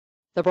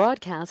The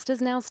broadcast is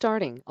now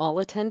starting. All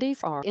attendees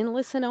are in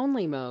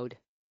listen-only mode.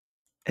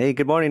 Hey,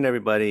 good morning,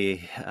 everybody.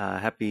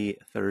 Happy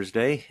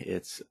Thursday.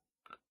 It's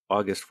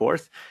August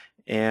 4th.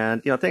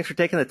 And, thanks for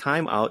taking the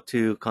time out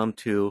to come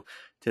to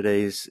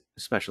today's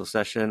special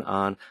session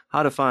on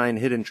how to find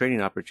hidden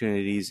trading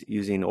opportunities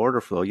using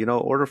order flow.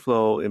 Order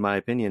flow, in my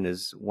opinion,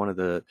 is one of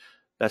the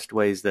best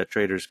ways that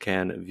traders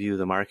can view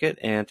the market.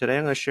 And today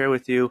I'm going to share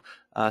with you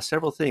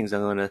several things.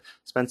 I'm going to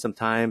spend some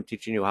time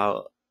teaching you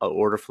how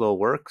order flow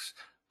works,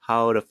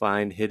 how to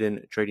find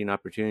hidden trading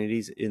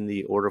opportunities in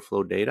the order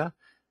flow data,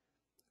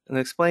 and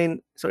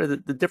explain sort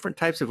of the different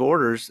types of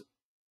orders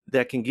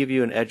that can give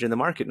you an edge in the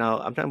market. Now,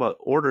 I'm talking about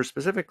orders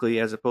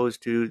specifically as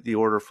opposed to the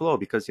order flow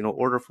because,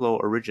 order flow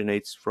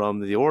originates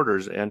from the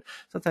orders. And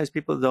sometimes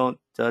people don't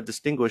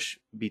distinguish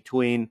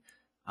between,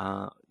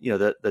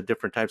 the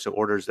different types of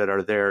orders that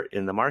are there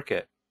in the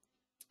market.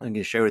 I'm going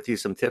to share with you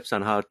some tips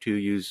on how to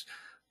use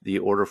the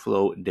order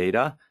flow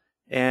data.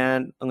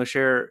 And I'm going to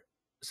share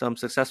some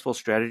successful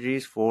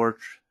strategies for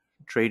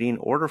trading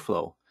order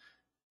flow.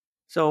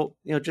 So,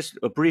 just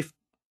a brief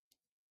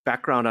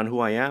background on who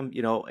I am,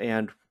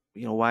 and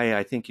why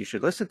I think you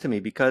should listen to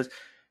me because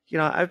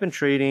I've been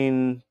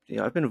trading,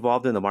 I've been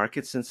involved in the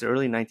market since the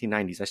early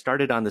 1990s. I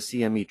started on the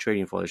CME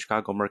trading floor, the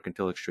Chicago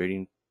Mercantile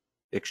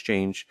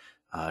Exchange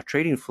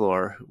trading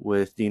floor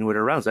with Dean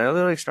Witter Rounds. I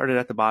literally started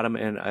at the bottom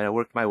and I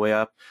worked my way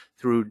up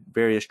through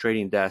various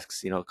trading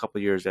desks. A couple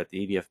of years at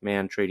the EDF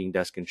Man trading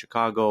desk in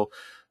Chicago,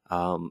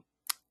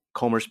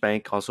 Commerce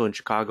Bank also in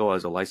Chicago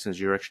as a licensed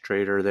Eurex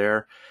trader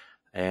there,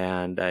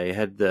 and I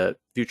had the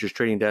futures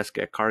trading desk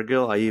at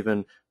Cargill. I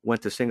even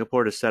went to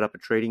Singapore to set up a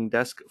trading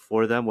desk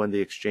for them when the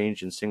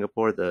exchange in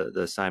Singapore, the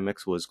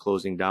CIMEX, was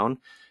closing down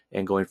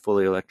and going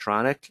fully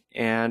electronic.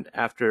 And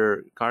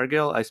after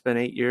Cargill, I spent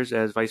 8 years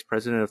as vice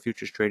president of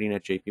futures trading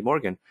at JP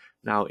Morgan.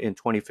 Now, in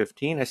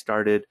 2015, I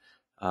started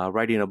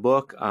writing a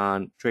book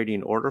on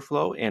trading order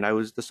flow, and I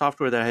was the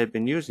software that I had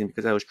been using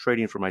because I was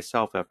trading for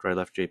myself after I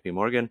left JP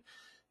Morgan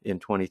in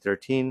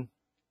 2013.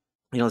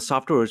 The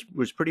software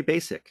was pretty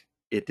basic.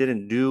 It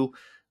didn't do,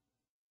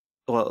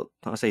 well,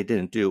 I'll say it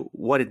didn't do.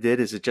 What it did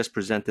is it just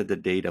presented the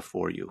data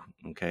for you,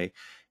 okay?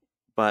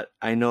 But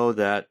I know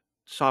that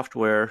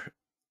software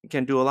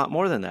can do a lot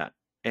more than that.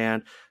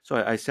 And so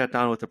I sat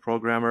down with the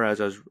programmer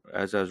as I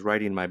was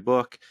writing my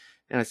book,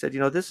 and I said,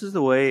 this is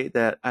the way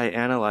that I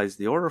analyze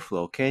the order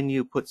flow. Can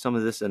you put some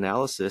of this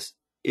analysis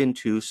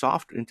into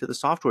the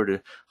software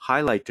to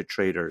highlight to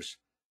traders,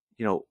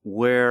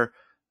 where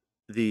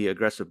the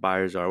aggressive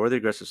buyers are, where the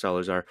aggressive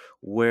sellers are,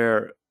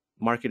 where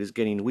market is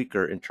getting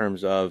weaker in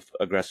terms of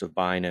aggressive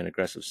buying and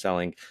aggressive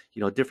selling,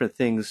 different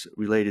things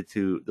related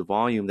to the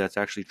volume that's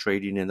actually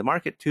trading in the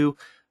market to,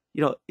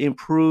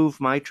 improve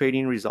my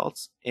trading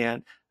results.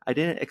 And I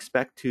didn't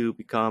expect to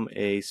become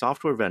a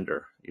software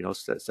vendor,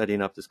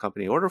 setting up this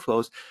company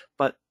Orderflows.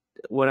 But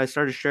when I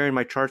started sharing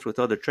my charts with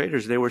other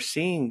traders, they were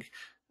seeing,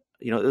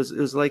 it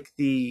was like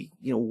the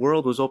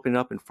world was opening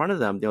up in front of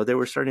them. They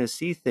were starting to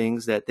see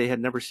things that they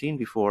had never seen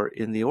before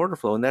in the order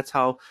flow, and that's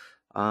how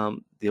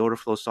the order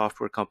flow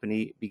software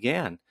company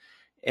began.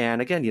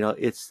 And again,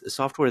 it's a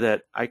software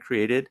that I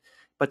created,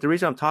 but the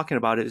reason I'm talking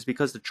about it is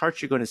because the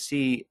charts you're going to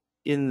see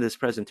in this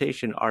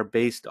presentation are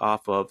based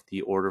off of the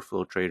order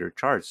flow trader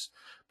charts.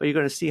 But you're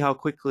going to see how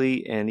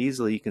quickly and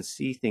easily you can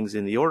see things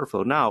in the order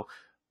flow. Now,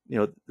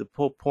 the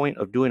whole point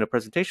of doing a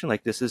presentation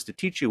like this is to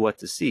teach you what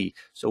to see.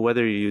 So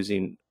whether you're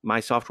using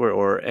my software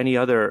or any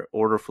other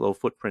order flow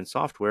footprint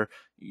software,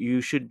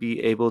 you should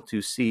be able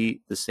to see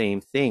the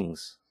same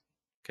things.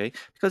 Okay,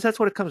 because that's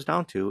what it comes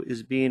down to,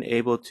 is being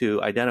able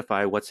to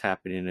identify what's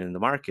happening in the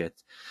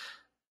market.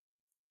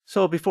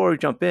 So before we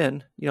jump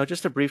in,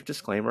 just a brief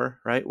disclaimer,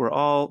 right? We're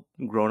all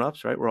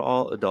grown-ups, right? We're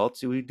all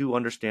adults. We do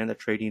understand that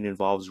trading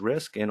involves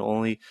risk and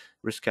only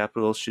risk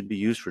capital should be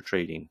used for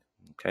trading.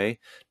 Okay,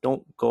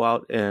 don't go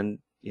out and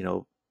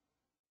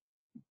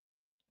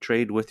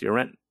trade with your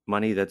rent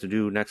money that's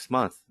due next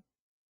month.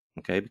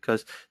 Okay,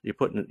 because you're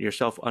putting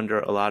yourself under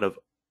a lot of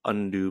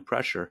undue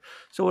pressure.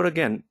 So what,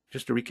 again,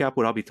 just to recap,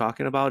 what I'll be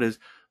talking about is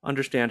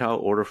understand how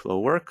order flow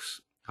works,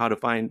 how to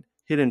find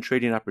hidden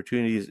trading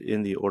opportunities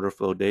in the order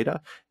flow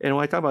data. And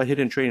when I talk about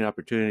hidden trading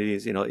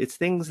opportunities, it's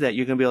things that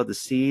you're going to be able to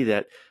see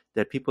that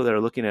people that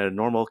are looking at a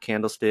normal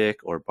candlestick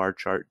or bar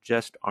chart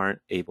just aren't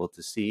able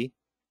to see,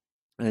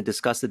 and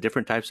discuss the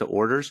different types of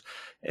orders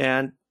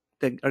and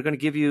that are going to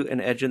give you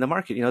an edge in the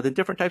market. The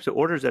different types of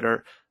orders that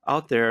are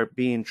out there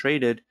being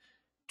traded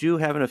do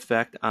have an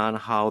effect on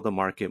how the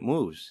market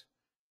moves.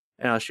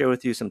 And I'll share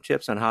with you some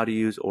tips on how to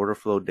use order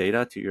flow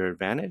data to your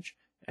advantage.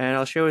 And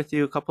I'll share with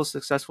you a couple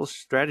successful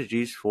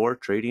strategies for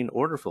trading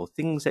order flow,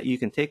 things that you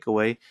can take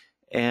away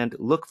and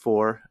look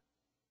for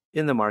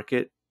in the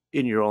market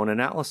in your own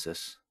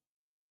analysis.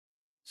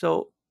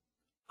 So,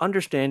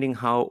 understanding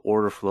how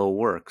order flow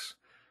works.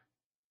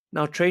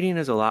 Now, trading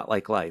is a lot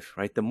like life,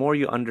 right? The more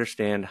you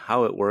understand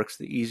how it works,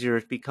 the easier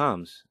it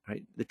becomes,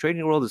 right? The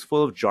trading world is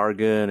full of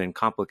jargon and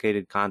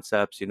complicated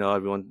concepts.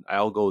 Everyone,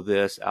 I'll go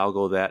this, I'll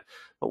go that.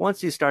 But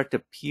once you start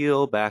to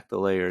peel back the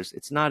layers,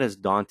 it's not as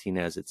daunting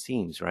as it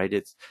seems, right?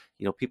 It's,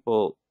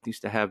 people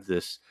used to have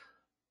this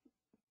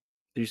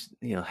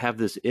have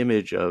this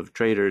image of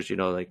traders,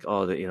 like,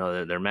 oh,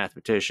 they're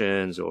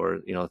mathematicians, or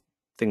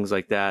things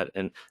like that,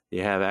 and they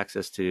have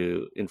access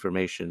to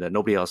information that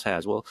nobody else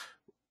has. Well,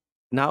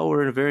 now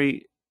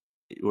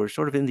we're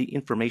sort of in the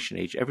information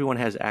age. Everyone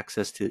has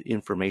access to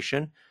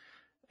information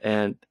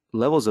and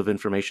levels of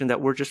information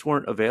that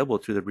weren't available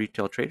to the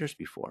retail traders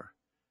before.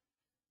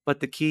 But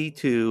the key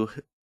to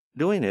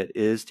doing it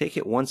is take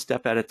it one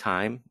step at a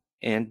time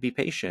and be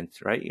patient,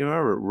 right? You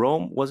remember,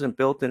 Rome wasn't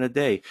built in a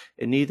day,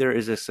 and neither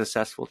is a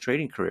successful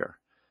trading career.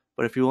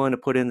 But if you're willing to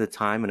put in the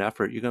time and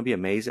effort, you're going to be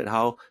amazed at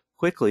how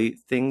quickly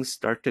things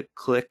start to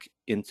click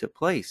into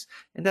place.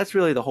 And that's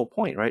really the whole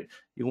point, right?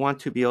 You want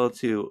to be able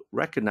to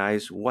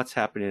recognize what's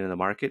happening in the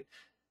market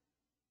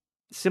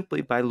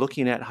simply by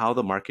looking at how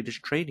the market is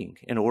trading.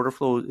 And order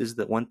flow is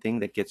the one thing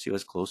that gets you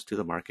as close to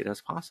the market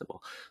as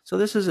possible. So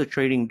this is a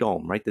trading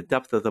dome, right? The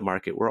depth of the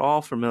market. We're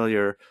all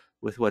familiar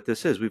with what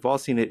this is. We've all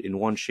seen it in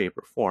one shape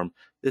or form.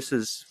 This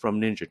is from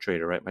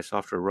NinjaTrader, right? My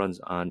software runs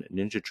on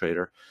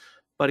NinjaTrader.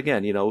 But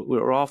again,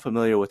 we're all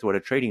familiar with what a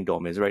trading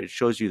dome is, right? It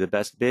shows you the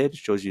best bid,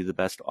 shows you the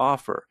best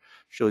offer,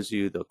 shows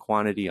you the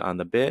quantity on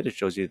the bid, it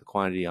shows you the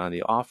quantity on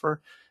the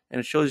offer, and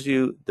it shows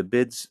you the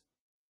bids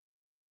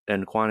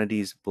and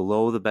quantities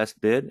below the best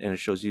bid, and it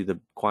shows you the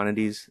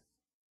quantities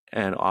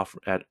and offer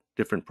at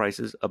different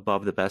prices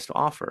above the best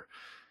offer.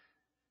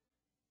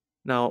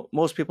 Now,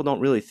 most people don't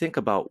really think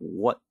about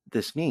what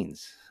this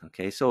means.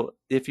 Okay, so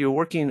if you're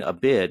working a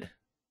bid,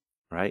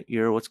 right,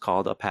 you're what's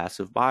called a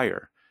passive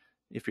buyer.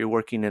 If you're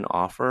working an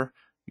offer,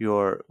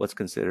 you're what's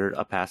considered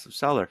a passive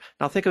seller.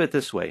 Now, think of it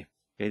this way.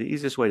 Okay, the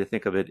easiest way to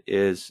think of it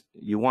is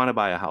you want to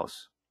buy a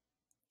house.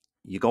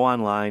 You go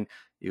online,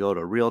 you go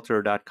to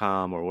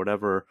realtor.com or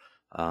whatever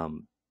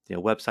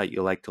website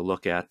you like to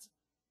look at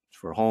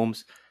for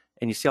homes,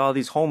 and you see all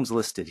these homes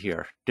listed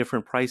here,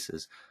 different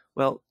prices.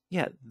 Well,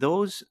 yeah,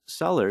 those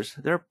sellers,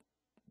 they're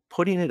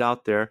putting it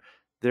out there.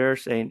 They're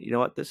saying, you know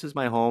what, this is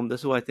my home.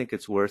 This is what I think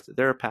it's worth.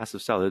 They're a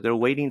passive seller. They're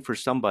waiting for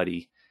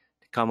somebody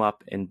to come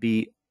up and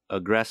be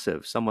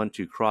aggressive, someone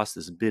to cross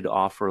this bid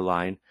offer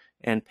line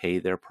and pay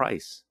their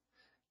price.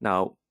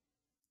 Now,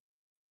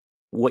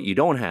 what you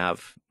don't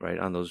have, right,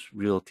 on those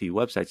realty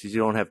websites is you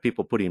don't have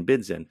people putting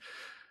bids in.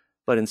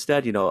 But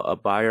instead, a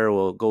buyer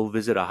will go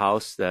visit a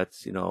house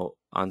that's,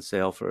 on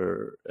sale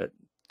for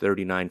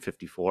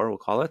 $39.54, we'll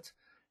call it.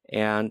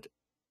 And,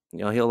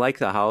 he'll like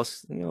the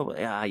house.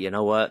 Yeah, you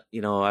know what?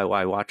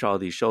 I watch all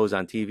these shows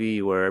on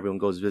TV where everyone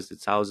goes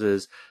visits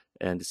houses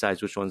and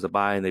decides which ones to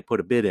buy, and they put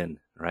a bid in,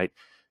 right?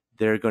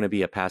 They're going to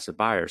be a passive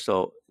buyer.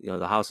 So,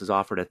 the house is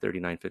offered at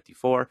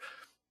 $39.54.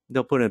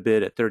 They'll put in a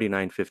bid at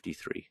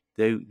 $39.53.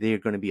 They're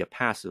going to be a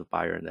passive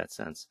buyer in that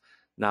sense.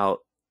 Now,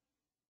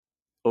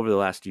 over the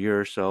last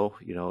year or so,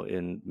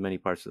 in many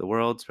parts of the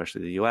world,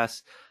 especially the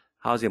US,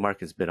 housing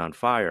market's been on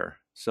fire.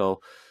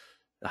 So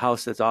the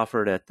house that's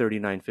offered at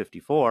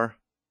 $39.54,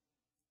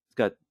 it's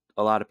got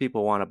a lot of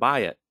people want to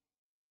buy it.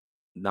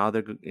 Now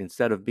they're,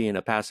 instead of being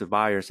a passive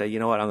buyer, say, you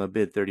know what, I'm going to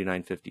bid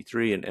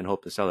 $39.53 and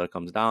hope the seller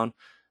comes down.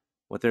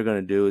 What they're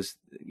going to do is,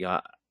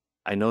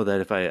 I know that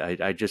if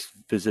I just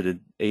visited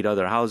 8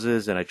 other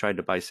houses and I tried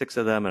to buy 6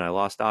 of them and I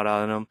lost out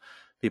on them,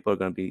 people are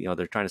going to be,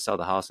 they're trying to sell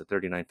the house at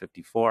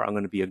 $39.54. I'm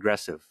going to be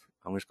aggressive.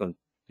 I'm just going,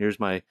 here's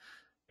my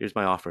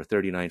offer,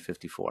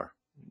 $39.54,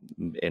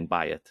 and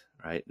buy it,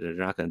 right? They're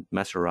not going to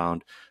mess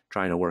around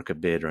trying to work a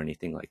bid or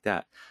anything like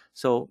that.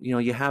 So,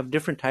 you have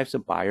different types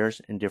of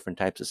buyers and different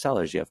types of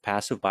sellers. You have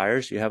passive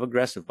buyers, you have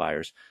aggressive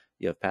buyers.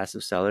 You have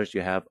passive sellers,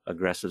 you have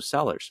aggressive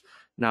sellers.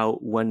 Now,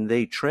 when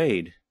they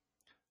trade,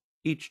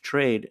 each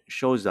trade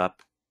shows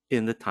up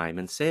in the time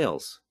and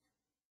sales,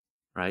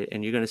 right?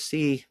 And you're going to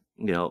see,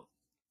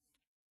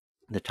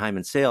 the time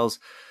and sales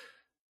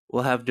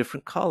will have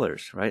different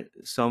colors, right?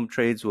 Some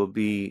trades will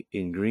be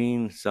in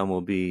green, some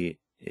will be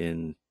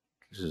in,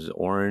 this is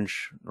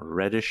orange or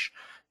reddish,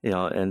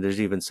 and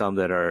there's even some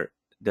that are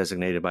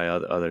designated by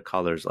other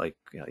colors like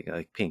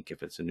pink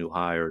if it's a new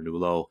high or a new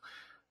low.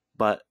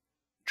 But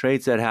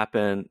trades that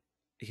happen,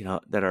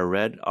 that are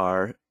red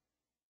are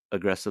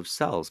aggressive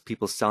sells,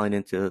 people selling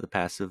into the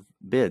passive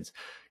bids.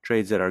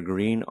 Trades that are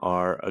green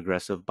are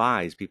aggressive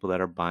buys, people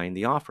that are buying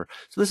the offer.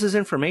 So this is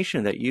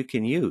information that you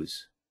can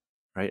use,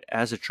 right,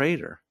 as a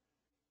trader.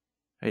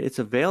 Right? It's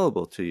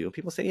available to you.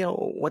 People say,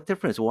 what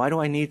difference? Why do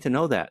I need to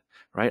know that?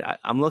 Right?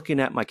 I'm looking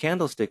at my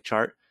candlestick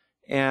chart,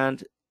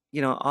 and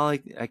all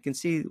I can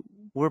see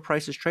where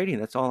price is trading.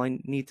 That's all I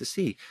need to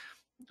see.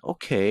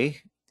 Okay,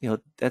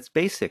 that's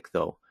basic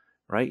though,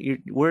 right?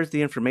 Where's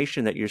the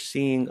information that you're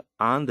seeing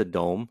on the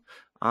dome,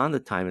 on the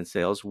time and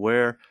sales,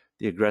 where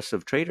the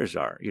aggressive traders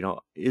are?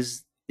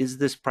 Is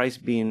this price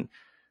being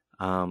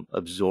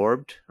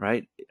absorbed,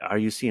 right? Are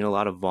you seeing a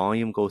lot of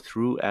volume go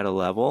through at a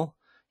level?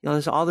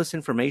 There's all this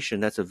information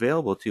that's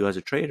available to you as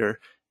a trader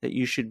that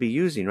you should be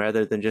using,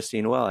 rather than just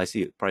seeing, well, I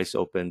see price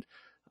opened,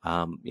 at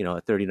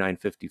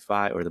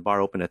 39.55, or the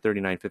bar opened at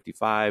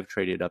 39.55,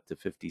 traded up to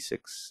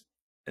 56,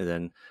 and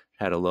then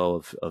had a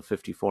low of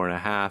 54 and a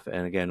half,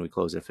 and again we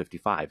closed at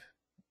 55.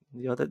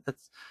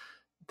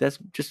 That's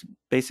just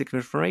basic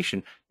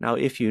information. Now,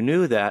 if you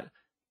knew that,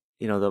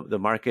 the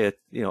market,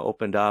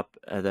 opened up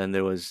and then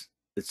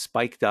it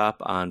spiked up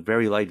on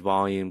very light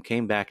volume,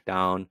 came back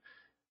down,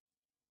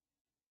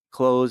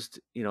 closed,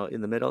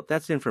 in the middle,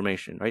 that's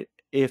information, right?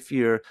 If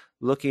you're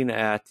looking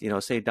at,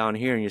 say down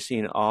here and you're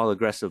seeing all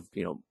aggressive,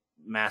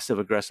 massive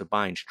aggressive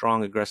buying,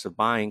 strong aggressive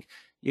buying,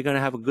 you're going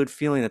to have a good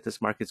feeling that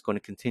this market's going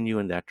to continue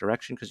in that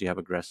direction because you have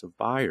aggressive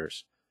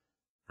buyers,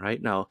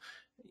 right? Now,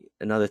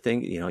 another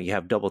thing, you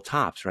have double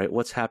tops, right?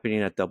 What's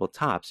happening at double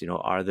tops?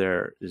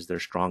 Is there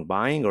strong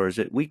buying or is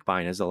it weak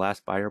buying as the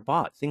last buyer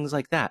bought? Things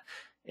like that.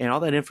 And all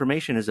that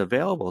information is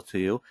available to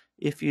you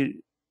if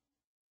you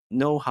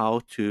know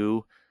how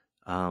to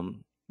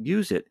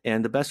use it.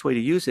 And the best way to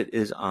use it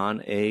is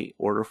on a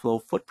order flow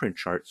footprint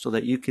chart so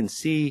that you can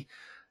see,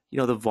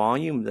 the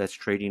volume that's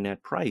trading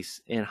at price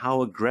and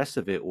how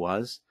aggressive it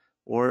was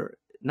or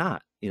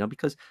not,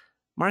 because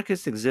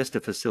markets exist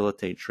to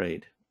facilitate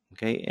trade.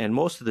 Okay. And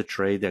most of the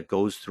trade that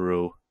goes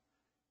through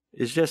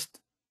is just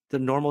the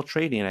normal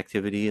trading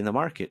activity in the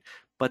market.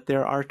 But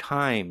there are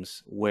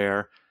times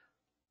where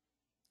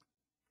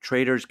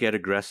traders get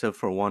aggressive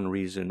for one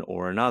reason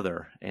or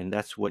another, and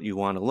that's what you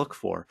want to look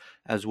for,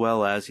 as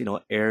well as,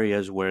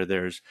 areas where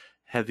there's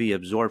heavy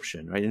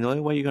absorption, right? And the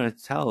only way you're going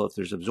to tell if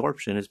there's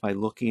absorption is by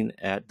looking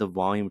at the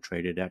volume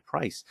traded at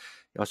price.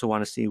 You also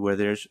want to see where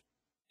there's,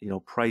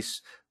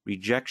 price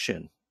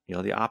rejection,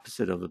 the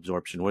opposite of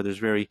absorption, where there's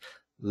very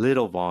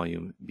little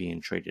volume being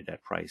traded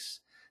at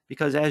price.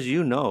 Because as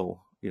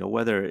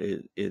whether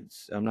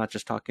it's, I'm not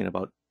just talking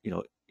about,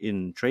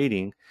 in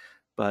trading,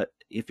 but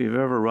if you've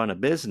ever run a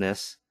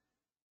business,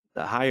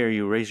 the higher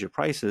you raise your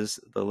prices,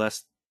 the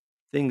less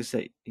things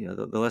that,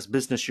 the less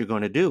business you're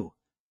going to do.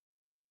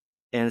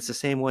 And it's the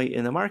same way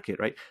in the market,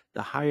 right?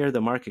 The higher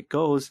the market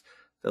goes,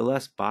 the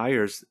less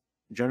buyers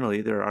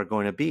generally there are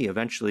going to be.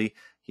 Eventually,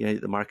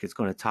 the market's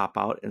going to top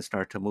out and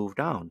start to move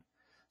down.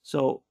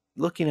 So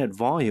looking at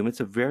volume,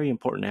 it's a very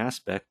important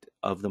aspect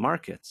of the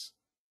markets.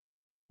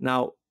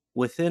 Now,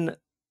 within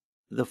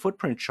the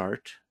footprint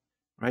chart,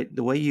 right,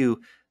 the way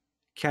you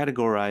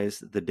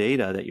categorize the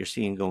data that you're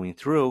seeing going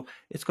through,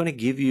 it's going to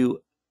give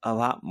you a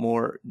lot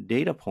more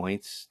data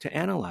points to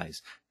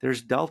analyze.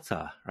 There's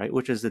delta, right,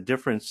 which is the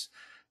difference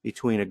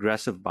between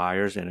aggressive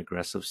buyers and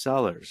aggressive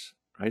sellers,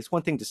 right? It's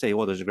one thing to say,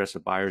 well, there's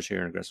aggressive buyers here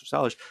and aggressive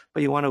sellers,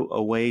 but you want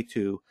a way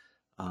to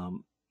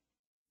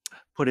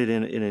put it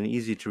in an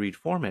easy to read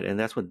format, and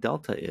that's what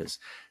delta is.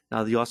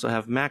 Now, you also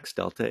have max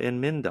delta and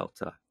min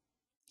delta.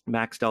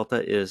 Max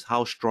delta is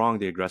how strong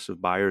the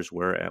aggressive buyers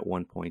were at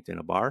one point in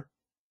a bar.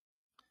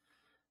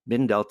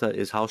 Min delta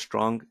is how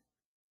strong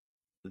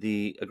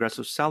the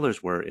aggressive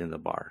sellers were in the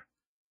bar.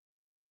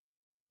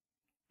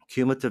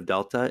 Cumulative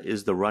delta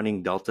is the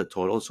running delta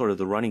total, sort of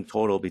the running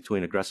total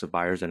between aggressive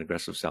buyers and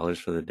aggressive sellers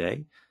for the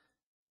day.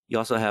 You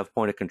also have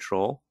point of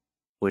control,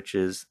 which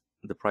is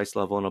the price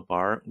level in a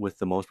bar with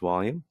the most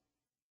volume.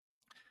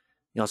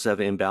 You also have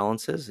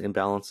imbalances.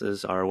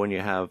 Imbalances are when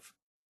you have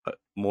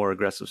more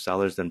aggressive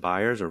sellers than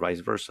buyers, or vice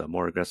versa,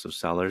 more aggressive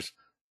sellers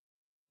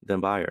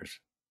than buyers.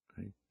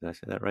 Right? Did I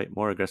say that right?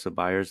 More aggressive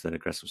buyers than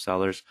aggressive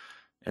sellers,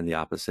 and the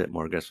opposite,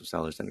 more aggressive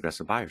sellers than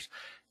aggressive buyers.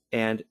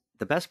 And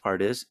the best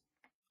part is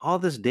all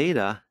this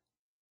data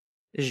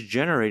is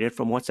generated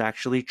from what's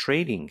actually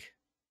trading,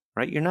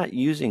 right? You're not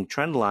using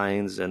trend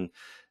lines and,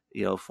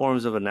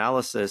 forms of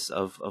analysis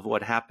of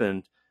what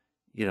happened,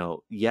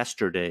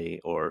 yesterday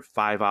or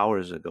 5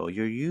 hours ago.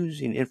 You're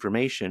using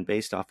information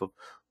based off of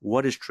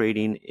what is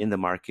trading in the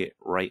market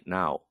right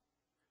now.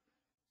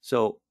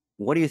 So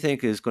what do you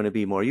think is going to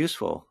be more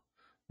useful?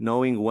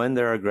 Knowing when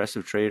there are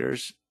aggressive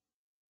traders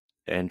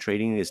and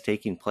trading is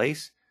taking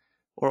place,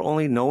 or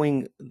only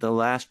knowing the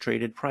last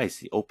traded price,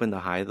 the open, the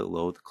high, the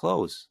low, the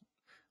close?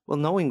 Well,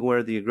 knowing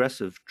where the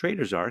aggressive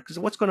traders are, because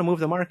what's going to move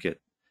the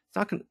market? It's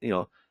not going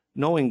to,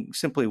 knowing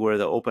simply where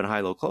the open, high,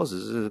 low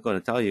closes isn't going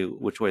to tell you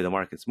which way the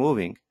market's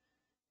moving.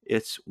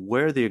 It's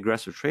where the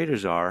aggressive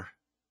traders are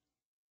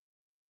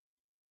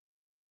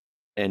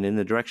and in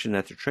the direction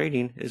that they're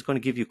trading is going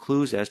to give you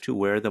clues as to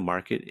where the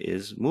market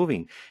is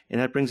moving. And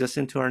that brings us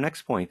into our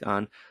next point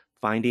on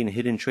finding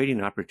hidden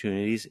trading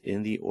opportunities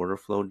in the order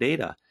flow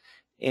data.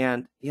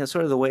 And,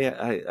 sort of the way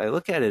I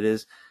look at it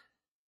is,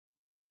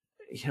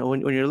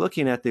 when you're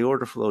looking at the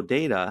order flow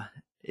data,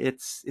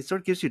 it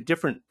sort of gives you a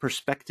different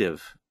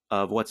perspective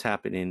of what's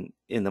happening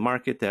in the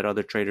market that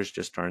other traders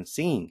just aren't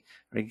seeing,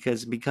 right?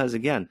 Because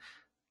again,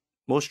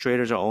 most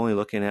traders are only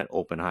looking at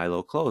open, high,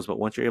 low, close. But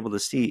once you're able to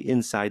see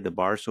inside the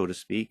bar, so to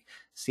speak,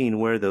 seeing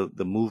where the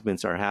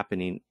movements are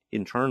happening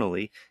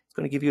internally, it's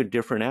going to give you a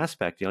different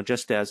aspect.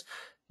 Just as,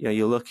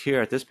 you look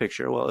here at this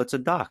picture, well, it's a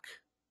duck.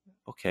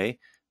 Okay,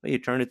 but you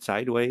turn it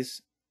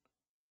sideways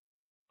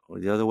or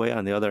the other way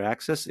on the other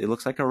axis, it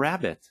looks like a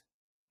rabbit.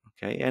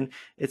 Okay, and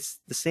it's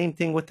the same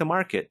thing with the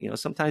market.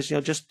 Sometimes,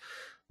 just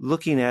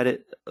looking at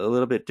it a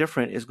little bit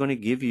different is going to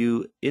give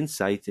you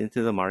insight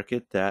into the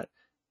market that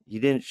you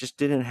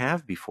didn't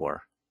have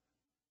before.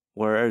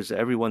 Whereas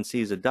everyone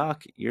sees a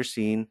duck, you're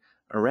seeing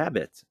a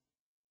rabbit,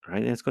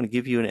 right? And it's going to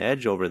give you an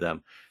edge over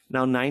them.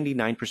 Now,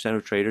 99%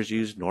 of traders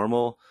use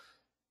normal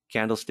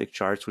candlestick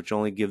charts, which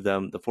only give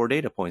them the 4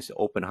 data points: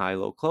 open, high,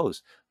 low,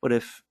 close. But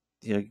if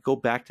you go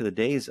back to the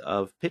days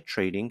of pit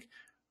trading,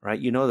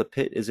 right? The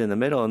pit is in the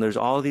middle, and there's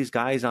all these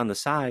guys on the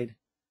side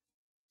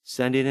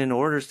sending in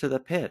orders to the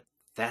pit.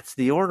 That's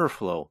the order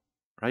flow,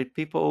 right?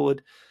 People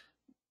would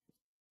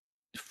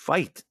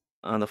fight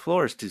on the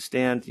floors to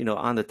stand,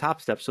 on the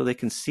top step so they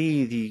can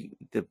see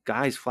the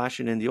guys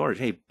flashing in the orders.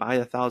 Hey, buy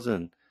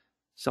 1,000,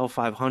 sell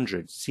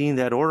 500. Seeing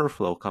that order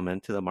flow come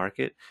into the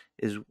market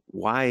is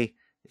why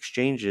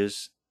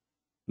exchanges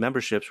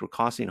memberships were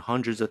costing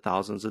hundreds of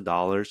thousands of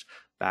dollars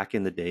back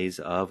in the days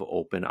of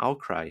open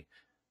outcry,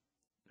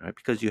 right?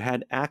 Because you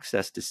had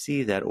access to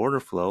see that order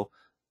flow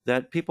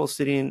that people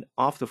sitting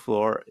off the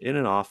floor in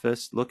an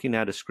office looking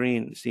at a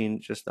screen, seeing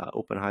just the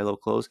open, high, low,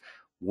 close,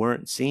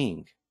 weren't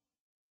seeing.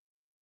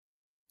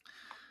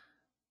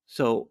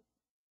 So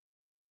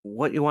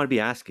what you want to be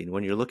asking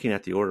when you're looking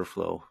at the order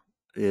flow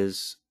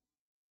is,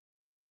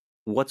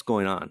 what's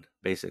going on,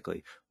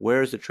 basically?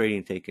 Where is the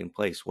trading taking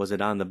place? Was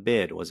it on the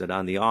bid? Was it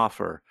on the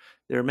offer?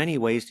 There are many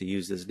ways to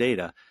use this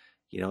data.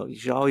 You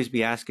should always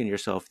be asking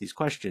yourself these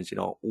questions.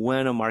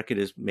 When a market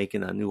is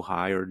making a new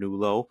high or new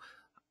low,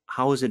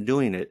 how is it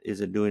doing it?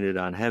 Is it doing it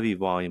on heavy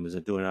volume? Is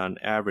it doing it on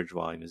average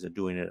volume? Is it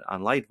doing it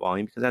on light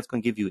volume? Because that's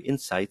going to give you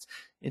insights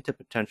into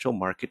potential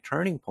market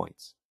turning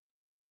points,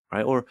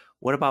 right? Or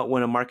what about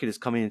when a market is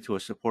coming into a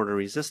support or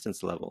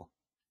resistance level?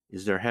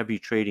 Is there heavy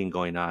trading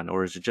going on,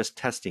 or is it just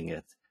testing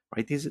it,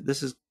 right? This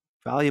is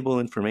valuable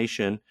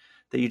information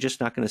that you're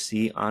just not going to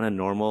see on a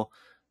normal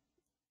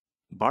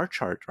bar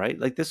chart, right?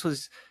 Like this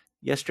was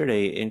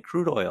yesterday in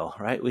crude oil,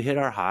 right? We hit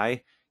our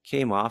high,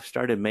 came off,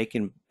 started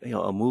making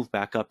a move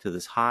back up to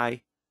this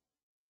high,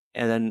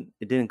 and then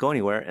it didn't go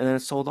anywhere, and then it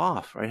sold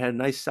off, right? Had a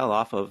nice sell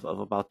off of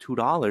about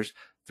 $2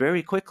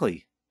 very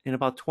quickly. In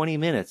about 20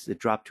 minutes, it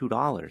dropped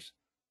 $2.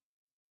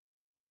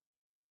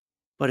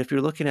 But if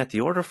you're looking at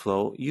the order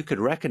flow, you could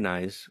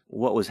recognize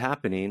what was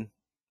happening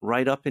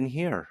right up in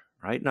here.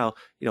 Right now,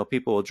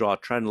 people will draw a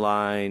trend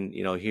line,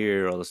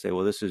 here, or they'll say,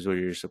 well, this is where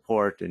your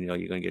support, and you're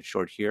going to get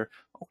short here.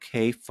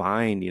 Okay,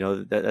 fine.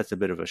 That's a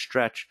bit of a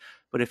stretch.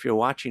 But if you're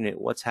watching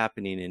it, what's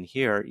happening in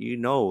here,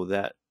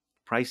 that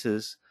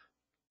prices,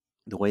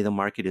 the way the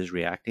market is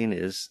reacting,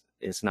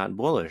 it's not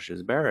bullish,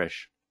 it's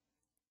bearish.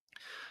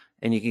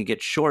 And you can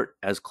get short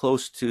as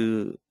close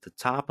to the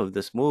top of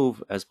this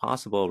move as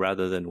possible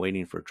rather than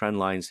waiting for trend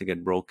lines to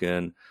get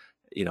broken.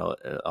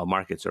 A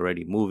market's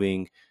already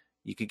moving.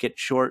 You could get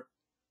short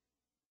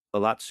a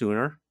lot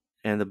sooner.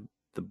 And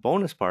the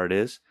bonus part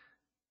is,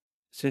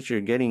 since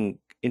you're getting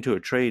into a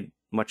trade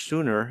much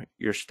sooner,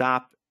 your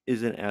stop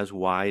isn't as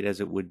wide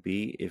as it would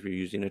be if you're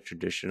using a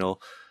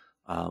traditional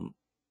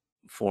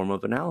form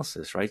of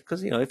analysis, right?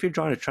 Because, if you're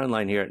drawing a trend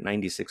line here at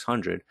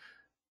 9,600,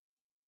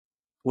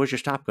 where's your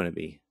stop going to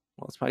be?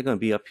 Well, it's probably going to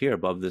be up here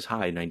above this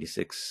high,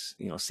 96,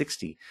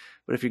 60.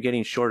 But if you're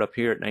getting short up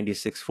here at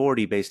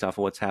 96.40 based off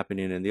of what's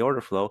happening in the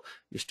order flow,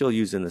 you're still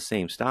using the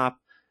same stop.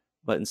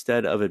 But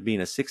instead of it being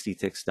a 60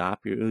 tick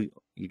stop, you're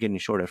getting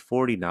short at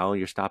 40 now.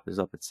 Your stop is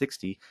up at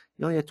 60.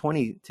 You only have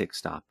 20 tick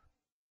stop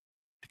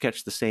to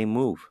catch the same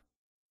move.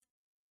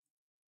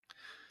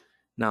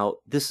 Now,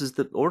 this is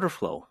the order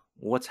flow.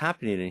 What's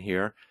happening in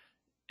here,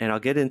 and I'll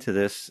get into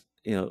this,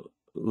 a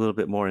little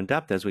bit more in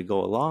depth as we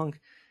go along,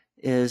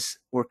 is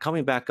we're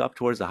coming back up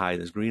towards the high.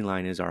 This green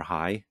line is our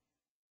high.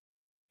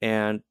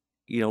 And,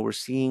 we're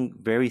seeing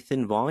very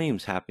thin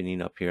volumes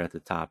happening up here at the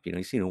top.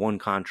 You're seeing one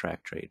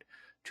contract trade,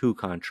 two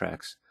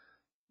contracts,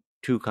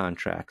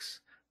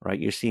 right?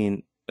 You're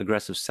seeing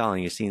aggressive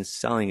selling. You're seeing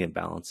selling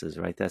imbalances,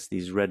 right? That's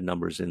these red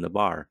numbers in the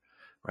bar,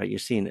 right? You're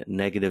seeing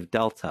negative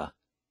delta.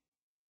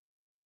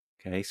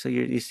 Okay, so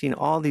you're seeing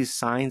all these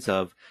signs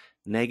of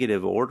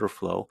negative order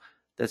flow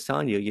that's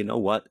telling you, you know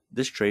what,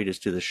 this trade is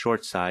to the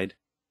short side,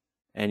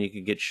 and you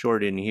can get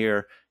short in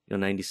here,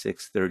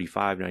 96.35,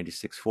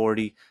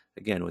 96.40,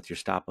 again with your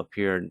stop up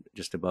here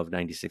just above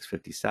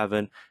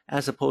 96.57,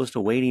 as opposed to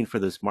waiting for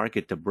this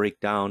market to break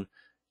down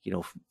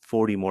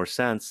 40 more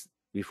cents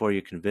before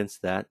you're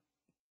convinced that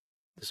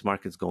this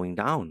market's going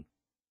down.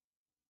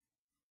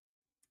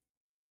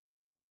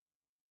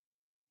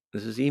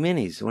 This is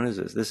E-minis. When is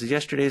this? This is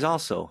yesterday's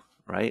also,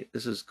 right?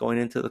 This is going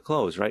into the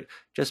close, right?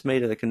 Just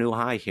made it like a new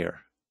high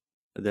here.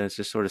 And then it's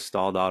just sort of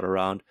stalled out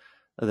around,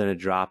 and then it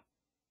dropped,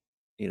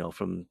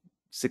 from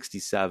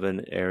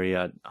 67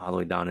 area all the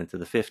way down into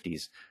the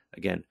 50s.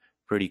 Again,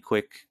 pretty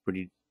quick,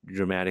 pretty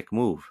dramatic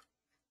move.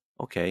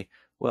 Okay,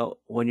 well,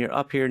 when you're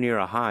up here near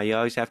a high, you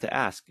always have to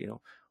ask,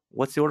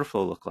 what's the order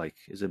flow look like?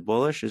 Is it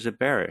bullish? Is it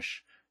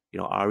bearish?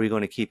 Are we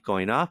going to keep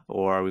going up,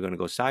 or are we going to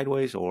go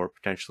sideways, or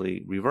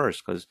potentially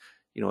reverse? Because,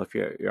 if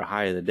you're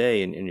high of the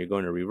day and you're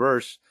going to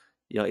reverse,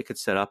 it could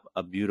set up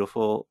a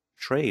beautiful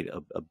trade,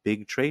 a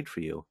big trade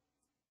for you.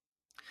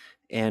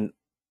 And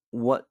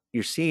what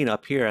you're seeing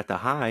up here at the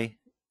high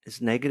is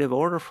negative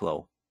order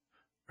flow,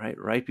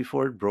 right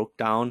before it broke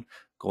down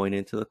going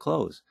into the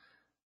close.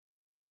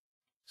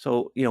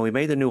 So, we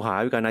made the new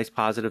high. We got a nice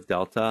positive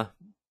delta.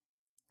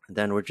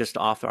 Then we're just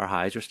off our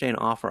highs. We're staying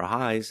off our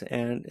highs,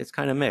 and it's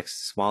kind of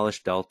mixed.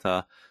 Smallish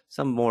delta,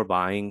 some more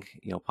buying,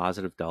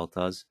 positive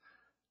deltas,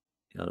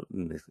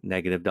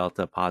 negative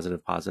delta,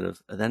 positive,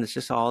 positive. And then it's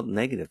just all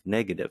negative,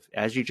 negative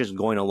as you're just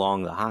going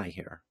along the high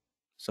here.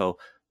 So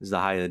this is the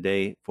high of the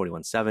day,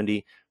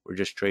 41.70. We're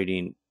just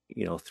trading,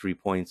 3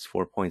 points,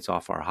 4 points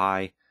off our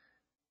high.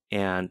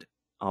 And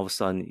all of a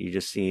sudden, you're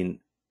just seeing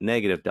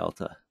negative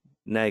delta,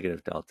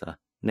 negative delta,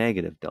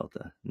 negative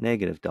delta,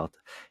 negative delta.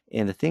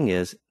 And the thing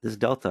is, this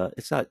delta,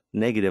 it's not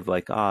negative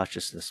like, it's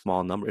just a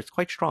small number. It's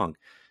quite strong.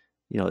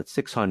 It's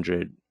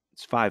 600,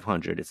 it's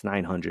 500, it's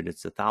 900,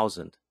 it's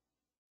 1,000.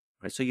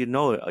 Right? So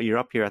you're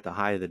up here at the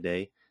high of the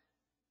day,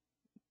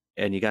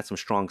 and you got some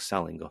strong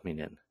selling going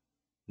in.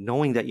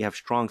 Knowing that you have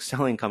strong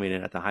selling coming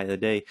in at the high of the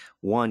day,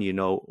 one,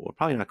 we're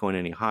probably not going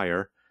any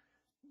higher.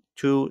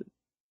 Two,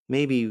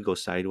 maybe you go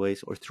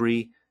sideways, or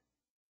three,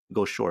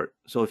 go short.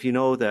 So if you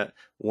know that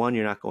one,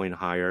 you're not going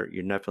higher,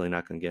 you're definitely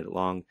not going to get it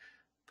long.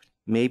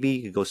 Maybe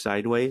you could go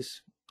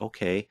sideways,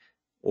 okay,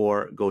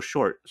 or go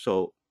short.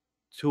 So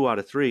 2 out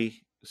of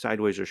 3,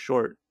 sideways or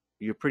short,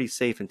 you're pretty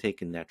safe in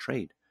taking that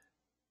trade.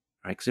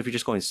 Right? Because if you're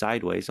just going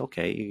sideways,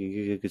 okay,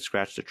 you could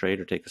scratch the trade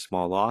or take a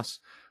small loss,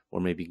 or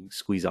maybe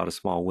squeeze out a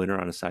small winner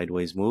on a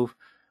sideways move,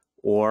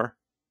 or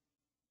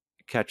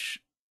catch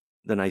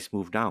the nice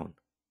move down,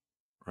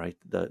 right?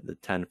 The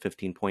 10,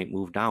 15 point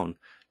move down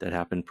that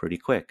happened pretty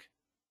quick.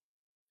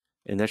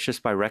 And that's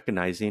just by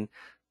recognizing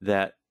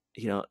that,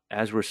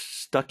 as we're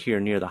stuck here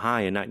near the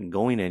high and not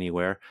going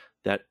anywhere,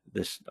 that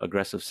this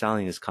aggressive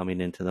selling is coming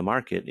into the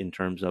market in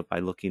terms of by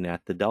looking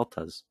at the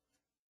deltas.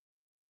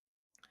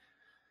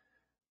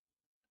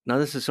 Now,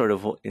 this is sort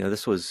of,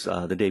 this was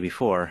the day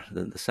before,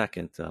 the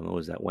second, what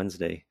was that,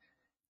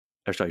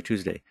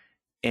 Tuesday.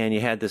 And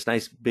you had this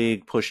nice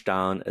big push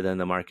down, and then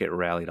the market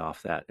rallied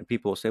off that. And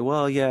people will say,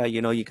 well, yeah,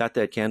 you got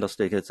that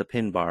candlestick, it's a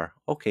pin bar.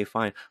 Okay,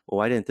 fine. Well,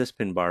 why didn't this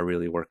pin bar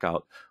really work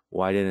out?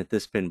 Why didn't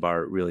this pin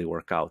bar really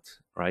work out,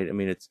 right? I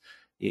mean,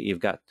 you've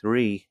got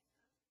 3,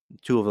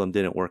 2 of them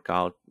didn't work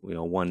out,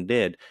 one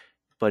did.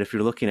 But if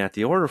you're looking at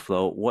the order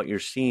flow, what you're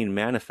seeing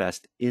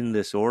manifest in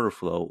this order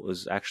flow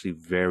was actually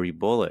very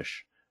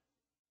bullish.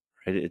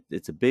 Right?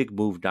 It's a big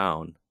move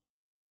down,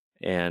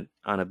 and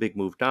on a big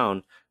move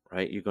down,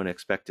 right, you're going to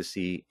expect to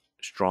see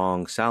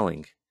strong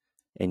selling,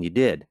 and you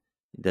did.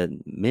 The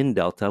min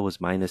delta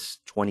was minus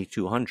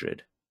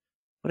 2,200,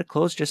 but it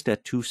closed just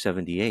at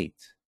 278.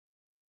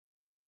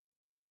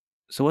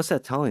 So what's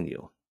that telling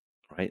you,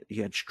 right?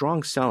 You had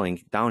strong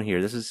selling down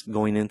here. This is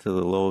going into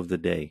the low of the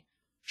day.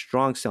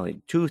 Strong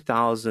selling,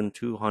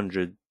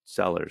 2,200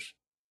 sellers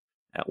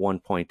at one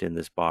point in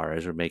this bar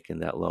as we're making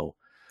that low.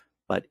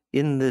 But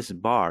in this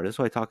bar, this is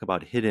why I talk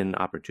about hidden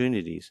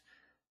opportunities.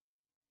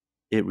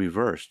 It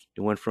reversed.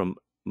 It went from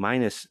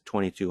minus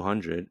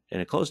 2,200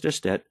 and it closed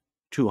just at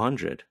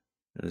 200.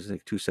 It was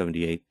like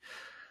 278.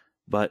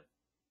 But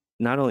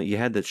not only you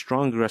had that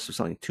strong aggressive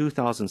selling,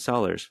 2,000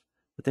 sellers,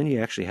 but then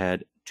you actually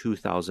had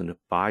 2,000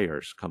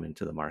 buyers come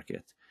into the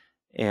market.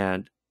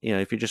 And,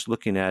 if you're just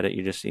looking at it,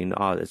 you're just seeing,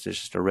 it's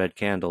just a red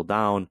candle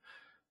down.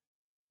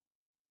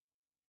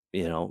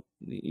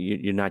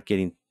 You're not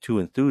getting too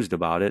enthused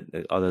about it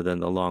other than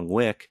the long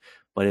wick.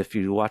 But if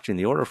you're watching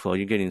the order flow,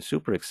 you're getting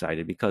super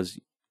excited because,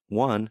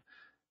 one,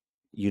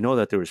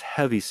 that there was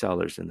heavy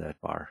sellers in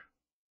that bar,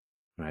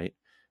 right?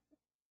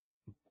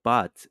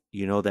 But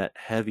that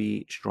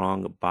heavy,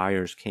 strong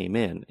buyers came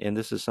in. And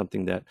this is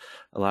something that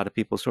a lot of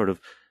people sort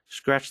of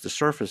scratch the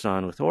surface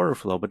on with order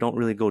flow, but don't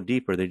really go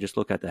deeper. They just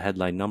look at the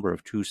headline number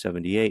of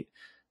 278,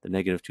 the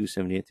negative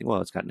 278 thing. Well,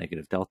 it's got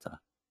negative delta.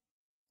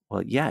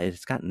 Well, yeah,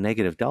 it's got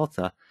negative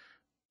delta,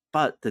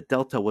 but the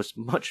delta was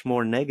much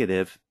more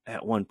negative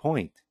at one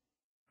point,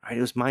 right?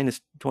 It was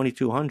minus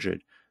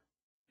 2,200,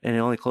 and it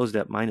only closed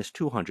at minus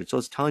 200. So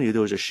it's telling you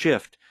there was a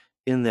shift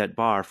in that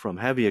bar from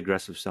heavy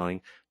aggressive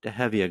selling to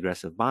heavy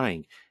aggressive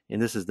buying.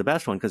 And this is the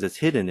best one because it's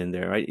hidden in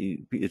there, right?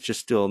 It's just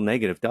still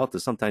negative delta.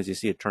 Sometimes you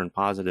see it turn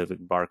positive, a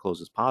bar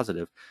closes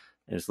positive,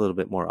 and it's a little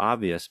bit more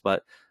obvious.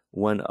 But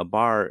when a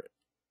bar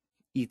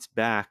eats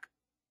back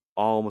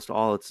almost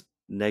all its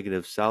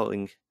negative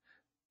selling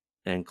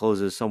and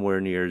closes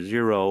somewhere near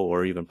zero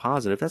or even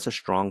positive, that's a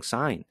strong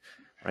sign,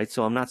 right?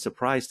 So I'm not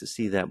surprised to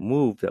see that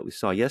move that we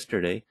saw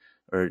yesterday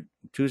or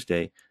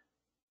Tuesday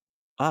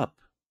up,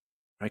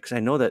 right? Because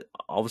I know that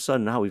all of a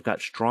sudden now we've got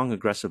strong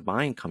aggressive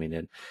buying coming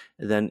in.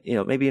 And then,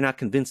 maybe you're not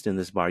convinced in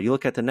this bar. You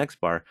look at the next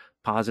bar,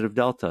 positive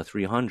delta,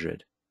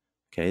 300.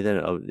 Okay, then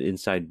an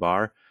inside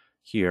bar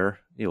here,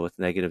 with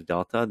negative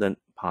delta, then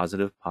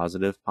positive,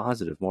 positive,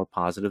 positive, more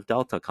positive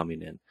delta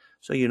coming in.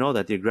 So you know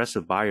that the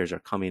aggressive buyers are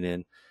coming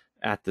in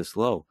at this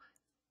low,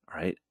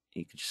 right?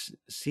 You can just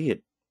see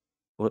it.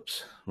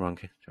 Whoops, wrong.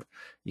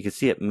 You can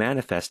see it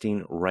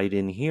manifesting right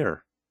in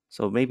here.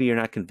 So maybe you're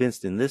not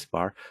convinced in this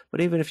bar,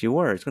 but even if you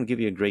were, it's going to give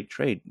you a great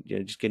trade.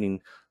 Just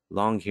getting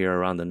long here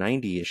around the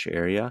 90-ish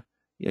area.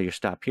 Your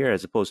stop here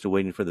as opposed to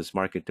waiting for this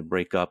market to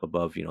break up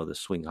above, the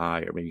swing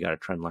high, or maybe you got a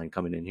trend line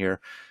coming in here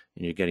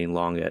and you're getting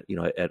long at,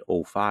 at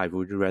 05.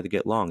 Would you rather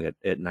get long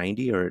at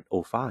 90 or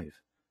at 05?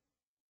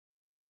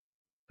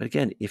 But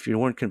again, if you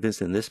weren't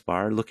convinced in this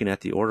bar, looking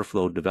at the order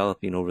flow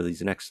developing over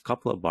these next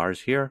couple of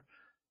bars here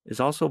is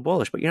also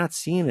bullish, but you're not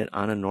seeing it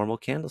on a normal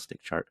candlestick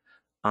chart.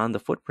 On the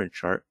footprint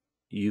chart,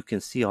 you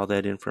can see all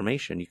that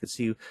information. You can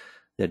see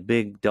that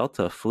big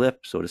delta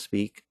flip, so to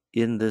speak,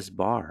 in this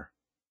bar.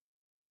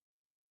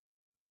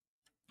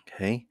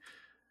 Okay.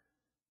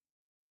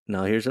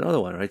 Now here's another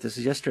one, right? This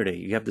is yesterday.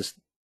 You have this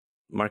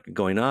market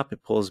going up,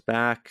 it pulls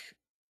back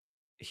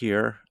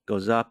here,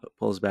 goes up,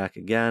 pulls back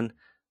again,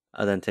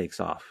 then takes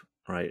off,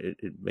 right?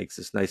 It makes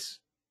this nice,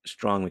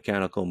 strong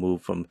mechanical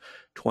move from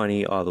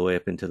 20 all the way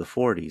up into the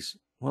 40s.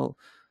 Well,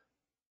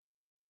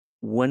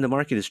 when the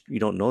market is, you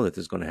don't know that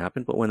this is going to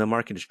happen, but when the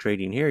market is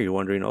trading here, you're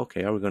wondering,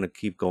 okay, are we going to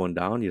keep going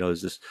down?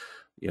 Is this,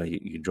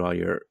 you draw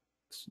your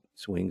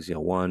swings,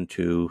 1,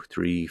 2,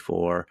 3,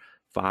 4,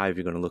 5.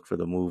 You're going to look for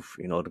the move,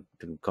 to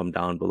come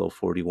down below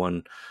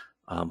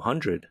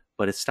 4100,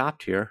 but it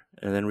stopped here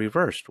and then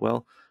reversed.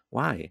 Well,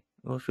 why?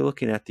 Well, if you're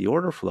looking at the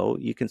order flow,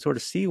 you can sort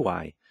of see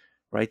why,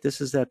 right?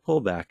 This is that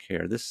pullback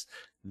here. This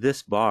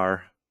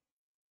bar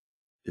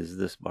is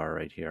this bar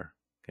right here.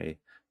 Okay,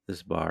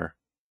 this bar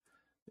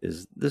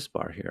is this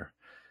bar here.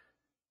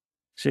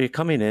 So you're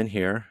coming in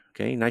here,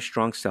 okay, nice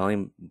strong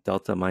selling,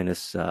 delta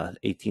minus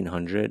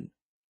 1800.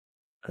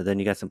 Then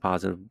you got some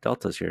positive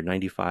deltas here,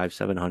 95,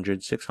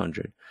 700,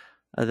 600.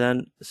 And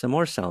then some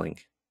more selling,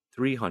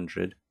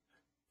 300,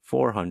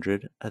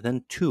 400, and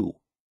then 2.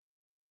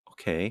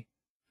 Okay.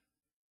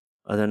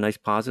 And then nice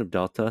positive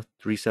delta,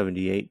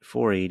 378,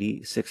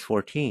 480,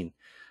 614.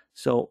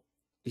 So,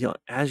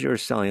 as you're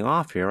selling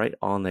off here, right,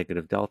 all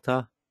negative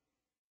delta,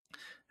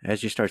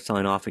 as you start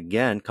selling off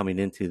again, coming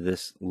into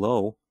this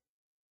low,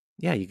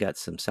 yeah, you got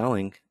some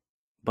selling,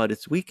 but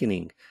it's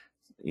weakening.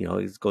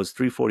 It goes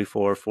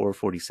 344,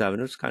 447.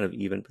 It's kind of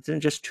even, but then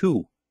just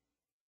 2.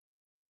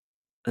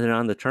 And then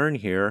on the turn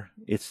here,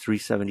 it's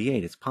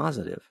 378. It's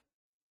positive,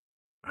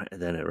 right?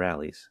 And then it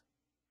rallies,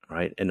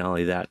 right? And not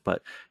only that,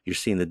 but you're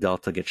seeing the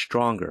delta get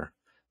stronger,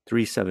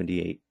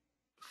 378,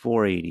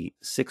 480,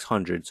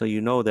 600. So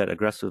you know that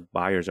aggressive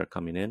buyers are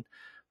coming in.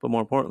 But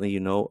more importantly,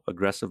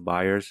 aggressive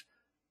buyers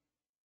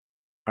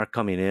are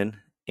coming in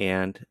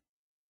and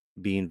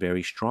being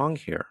very strong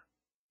here,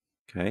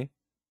 okay?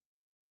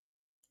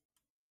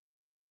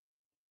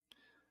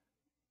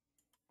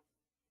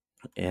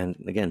 And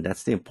again,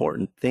 that's the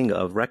important thing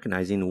of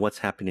recognizing what's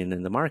happening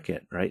in the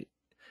market, right?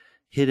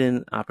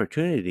 Hidden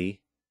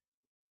opportunity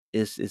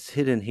is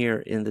hidden here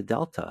in the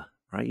delta,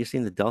 right? You're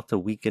seeing the delta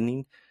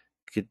weakening,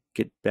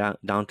 get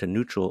down to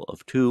neutral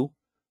of 2,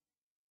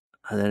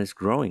 and then it's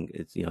growing.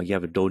 It's you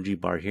have a doji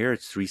bar here.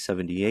 It's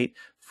 378,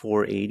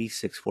 480,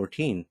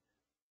 614.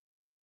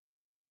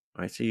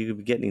 Right, so you could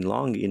be getting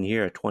long in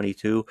here at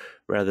 22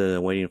 rather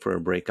than waiting for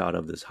a breakout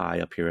of this high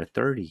up here at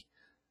 30.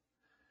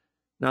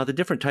 Now, the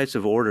different types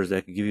of orders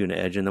that could give you an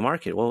edge in the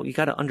market. Well, you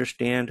got to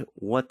understand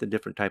what the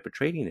different type of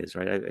trading is,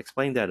 right? I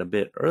explained that a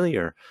bit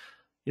earlier.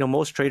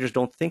 Most traders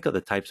don't think of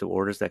the types of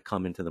orders that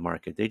come into the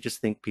market. They just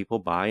think people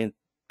buy and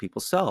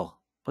people sell.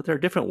 But there are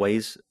different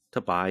ways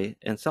to buy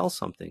and sell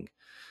something.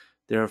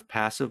 There are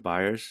passive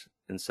buyers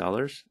and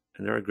sellers,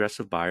 and there are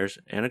aggressive buyers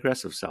and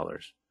aggressive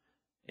sellers.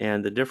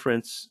 And the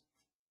difference,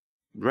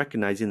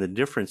 recognizing the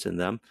difference in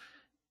them,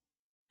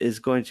 is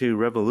going to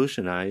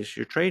revolutionize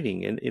your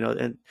trading.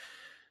 And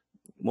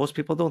most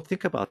people don't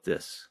think about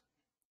this.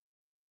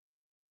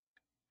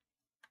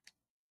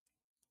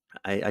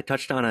 I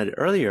touched on it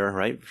earlier,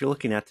 right? If you're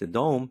looking at the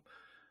dome,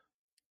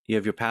 you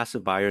have your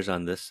passive buyers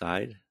on this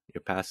side,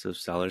 your passive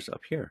sellers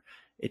up here.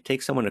 It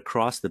takes someone to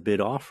cross the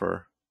bid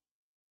offer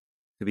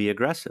to be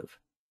aggressive.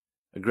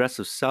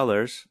 Aggressive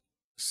sellers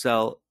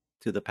sell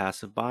to the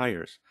passive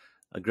buyers.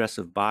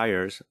 Aggressive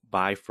buyers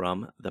buy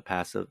from the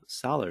passive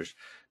sellers.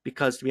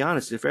 Because to be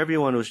honest, if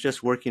everyone was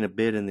just working a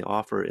bid and the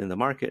offer in the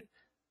market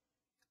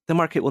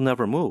will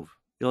never move.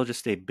 It'll just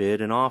stay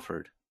bid and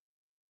offered.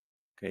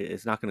 Okay,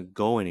 it's not going to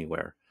go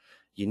anywhere.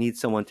 You need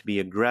someone to be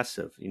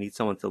aggressive. You need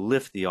someone to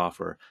lift the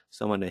offer,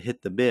 someone to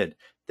hit the bid.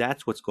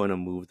 That's what's going to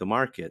move the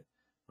market,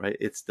 right?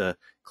 It's the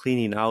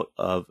cleaning out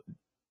of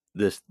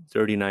this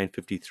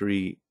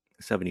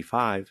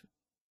 39.53.75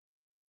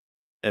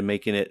 and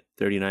making it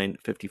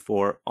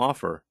 39.54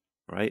 offer,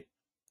 right?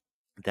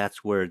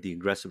 That's where the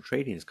aggressive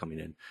trading is coming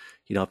in.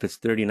 If it's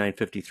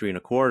 39.53 and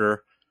a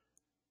quarter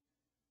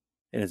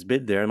and it's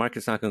bid there, the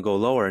market's not going to go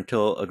lower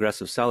until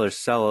aggressive sellers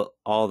sell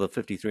all the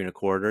 53 and a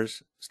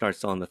quarters, start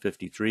selling the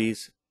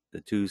 53s, the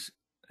 2s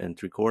and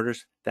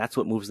 3/4. That's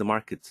what moves the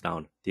markets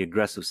down. The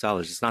aggressive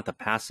sellers. It's not the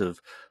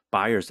passive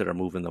buyers that are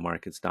moving the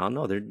markets down.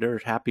 No, they're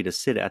happy to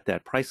sit at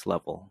that price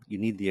level. You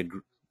need the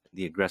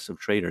aggressive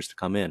traders to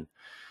come in.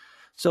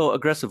 So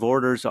aggressive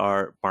orders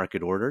are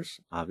market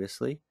orders,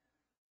 obviously.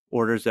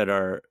 Orders that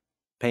are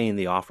paying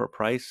the offer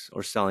price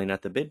or selling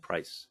at the bid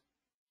price.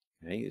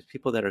 Okay? It's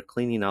people that are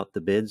cleaning out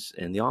the bids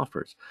and the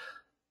offers.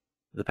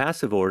 The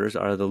passive orders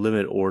are the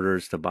limit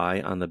orders to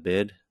buy on the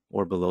bid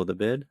or below the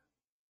bid,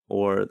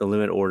 or the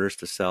limit orders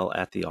to sell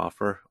at the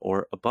offer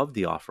or above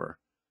the offer.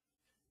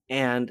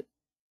 And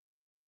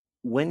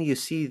when you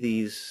see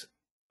these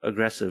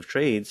aggressive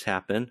trades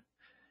happen,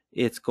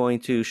 it's going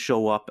to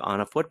show up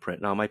on a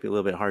footprint. Now, it might be a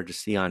little bit hard to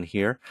see on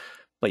here,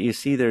 but you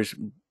see there's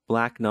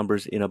black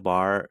numbers in a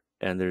bar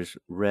and there's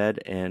red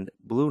and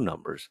blue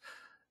numbers.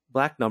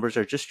 Black numbers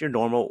are just your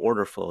normal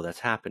order flow that's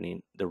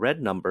happening. The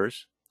red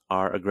numbers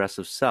are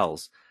aggressive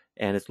sells,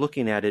 and it's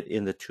looking at it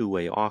in the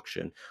two-way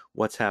auction.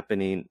 What's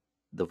happening,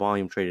 the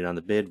volume traded on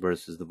the bid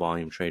versus the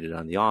volume traded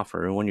on the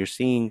offer. And when you're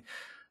seeing,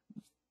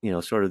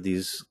 sort of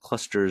these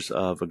clusters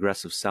of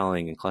aggressive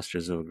selling and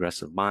clusters of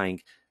aggressive buying,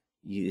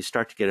 you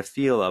start to get a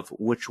feel of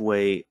which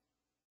way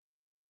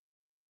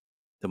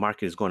the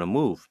market is going to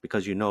move,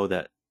 because you know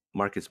that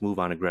markets move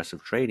on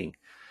aggressive trading.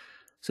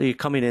 So you're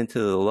coming into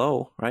the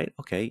low, right?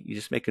 Okay, you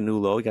just make a new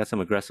low. You got some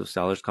aggressive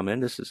sellers come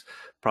in. This is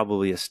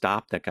probably a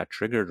stop that got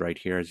triggered right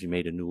here as you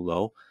made a new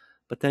low.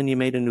 But then you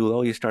made a new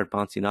low, you start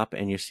bouncing up,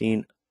 and you're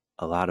seeing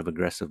a lot of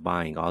aggressive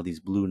buying, all these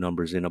blue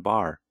numbers in a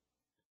bar.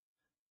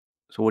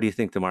 So what do you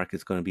think the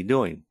market's going to be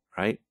doing,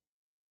 right?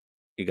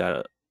 You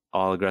got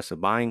all aggressive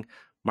buying.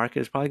 Market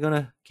is probably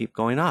going to keep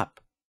going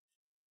up,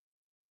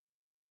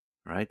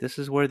 right? This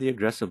is where the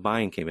aggressive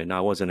buying came in.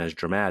 Now, it wasn't as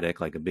dramatic,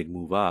 like a big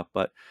move up,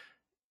 but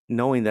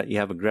knowing that you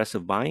have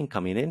aggressive buying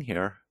coming in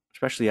here,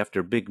 especially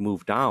after a big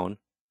move down,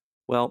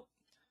 well,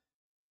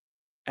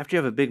 after you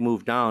have a big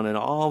move down and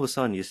all of a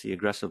sudden you see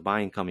aggressive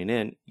buying coming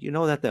in, you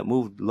know that that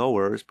move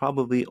lower is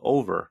probably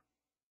over,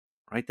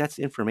 right? That's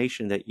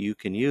information that you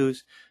can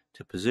use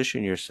to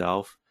position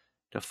yourself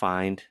to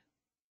find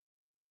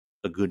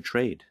a good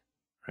trade,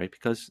 right?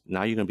 Because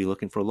now you're going to be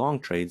looking for long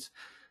trades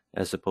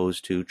as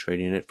opposed to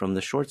trading it from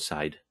the short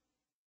side.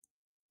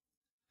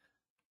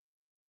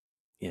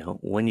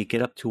 When you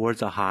get up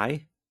towards a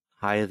high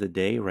of the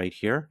day right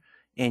here,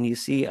 and you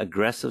see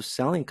aggressive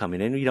selling coming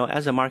in,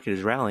 as the market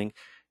is rallying,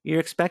 you're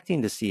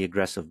expecting to see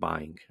aggressive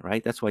buying,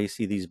 right? That's why you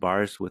see these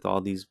bars with all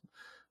these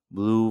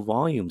blue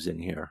volumes in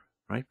here,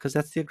 right? Because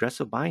that's the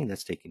aggressive buying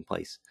that's taking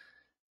place.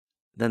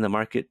 Then the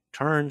market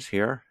turns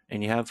here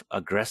and you have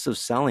aggressive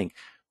selling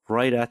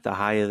right at the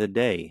high of the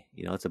day.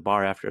 It's a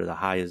bar after the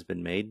high has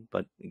been made,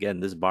 but again,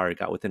 this bar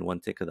got within one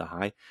tick of the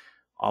high.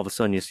 All of a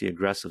sudden you see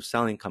aggressive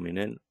selling coming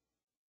in.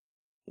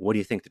 What do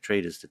you think the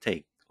trade is to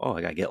take? Oh,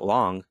 I got to get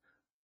long,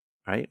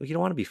 right? You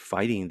don't want to be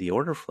fighting the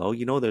order flow.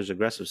 There's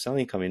aggressive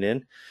selling coming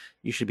in.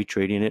 You should be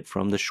trading it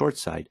from the short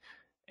side.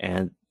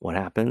 And what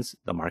happens?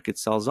 The market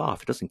sells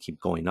off. It doesn't keep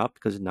going up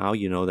because now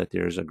you know that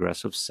there's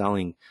aggressive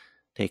selling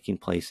taking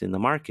place in the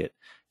market.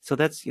 So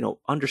that's,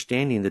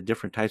 understanding the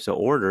different types of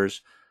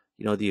orders,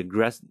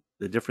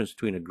 the difference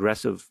between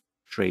aggressive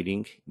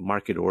trading,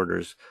 market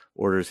orders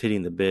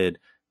hitting the bid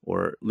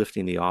or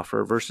lifting the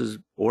offer versus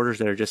orders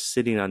that are just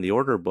sitting on the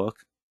order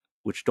book,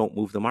 which don't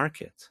move the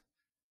market.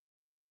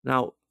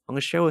 Now, I'm going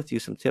to share with you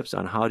some tips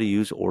on how to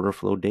use order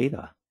flow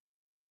data.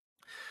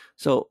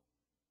 So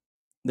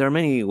there are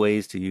many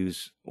ways to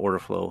use order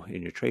flow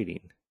in your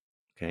trading.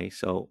 Okay,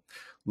 so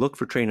look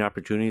for trading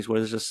opportunities where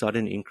there's a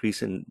sudden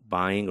increase in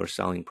buying or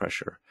selling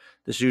pressure.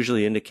 This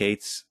usually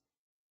indicates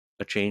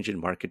a change in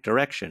market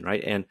direction,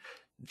 right? And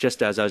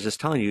just as I was just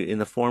telling you, in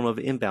the form of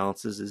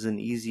imbalances is an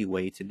easy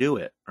way to do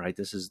it, right?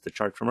 This is the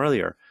chart from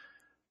earlier.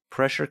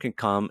 Pressure can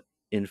come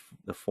in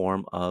the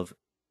form of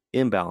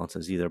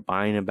imbalances, either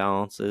buying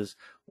imbalances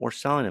or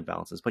selling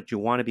imbalances, but you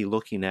want to be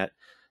looking at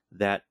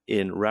that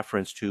in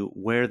reference to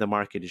where the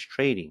market is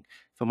trading.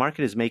 If a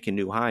market is making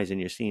new highs and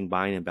you're seeing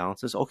buying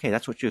imbalances, okay,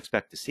 that's what you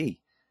expect to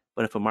see.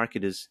 But if a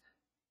market is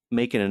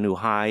making a new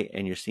high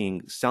and you're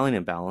seeing selling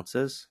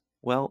imbalances,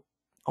 well,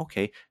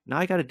 okay, now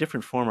I got a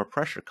different form of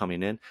pressure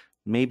coming in.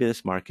 Maybe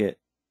this market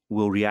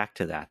will react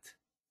to that.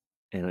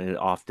 And it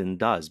often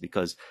does,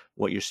 because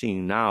what you're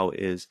seeing now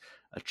is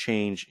a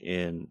change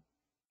in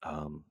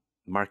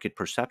market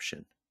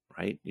perception,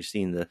 right? You're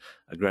seeing the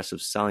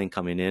aggressive selling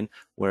coming in,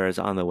 whereas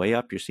on the way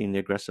up, you're seeing the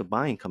aggressive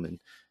buying come in.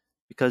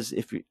 Because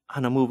if you're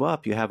on a move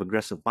up, you have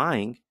aggressive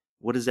buying.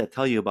 What does that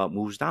tell you about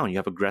moves down? You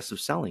have aggressive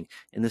selling.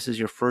 And this is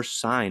your first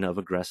sign of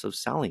aggressive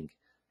selling.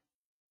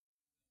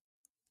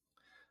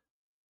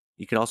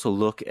 You could also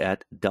look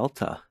at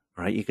delta,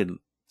 right? You could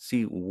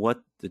see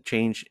what the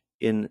change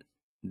in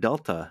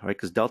delta, right?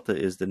 Because delta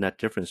is the net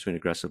difference between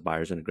aggressive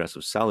buyers and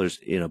aggressive sellers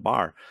in a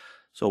bar.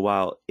 So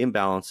while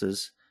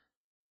imbalances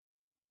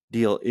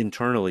deal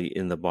internally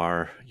in the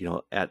bar,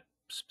 at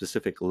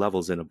specific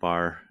levels in a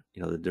bar,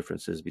 the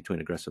differences between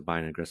aggressive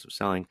buying and aggressive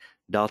selling,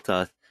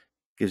 delta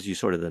gives you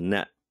sort of the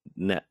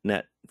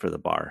net for the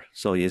bar.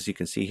 So as you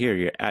can see here,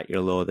 you're at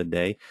your low of the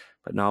day,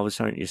 but now all of a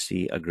sudden you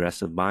see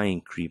aggressive buying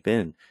creep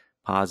in.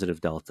 Positive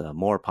delta,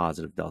 more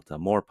positive delta,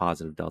 more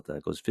positive delta.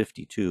 It goes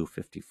 52,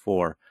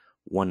 54,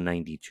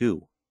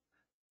 192.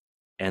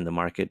 And the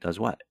market does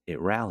what? It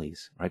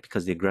rallies, right?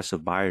 Because the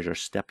aggressive buyers are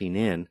stepping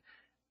in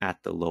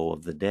at the low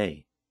of the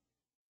day.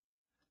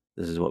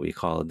 This is what we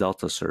call a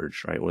delta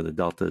surge, right? Where the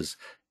delta is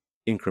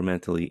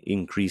incrementally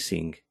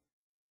increasing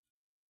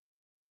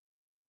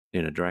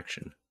in a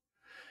direction.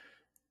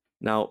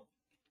 Now,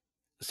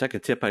 the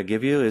second tip I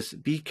give you is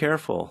be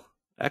careful,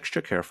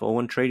 extra careful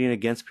when trading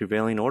against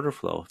prevailing order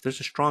flow. If there's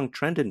a strong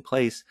trend in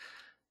place,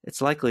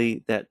 it's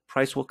likely that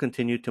price will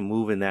continue to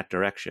move in that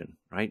direction,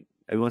 right?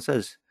 Everyone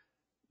says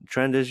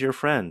trend is your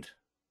friend.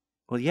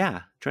 Well,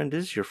 yeah, trend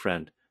is your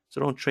friend.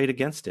 So don't trade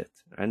against it.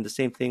 And the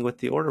same thing with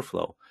the order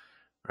flow,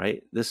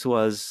 right? This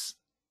was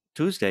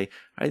Tuesday.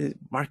 Right? The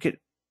market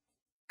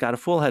got a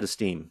full head of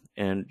steam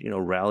and,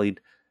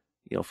 rallied,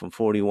 from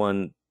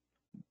 41.10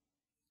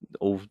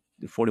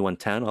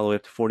 all the way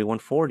up to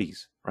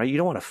 41.40s, right? You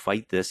don't want to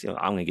fight this. I'm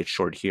going to get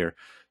short here.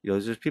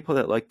 There's people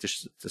that like to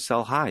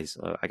sell highs.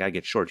 I got to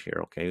get short here.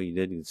 Okay, you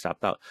did, you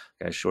stopped out.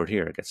 I got short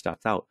here. I got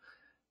stopped out.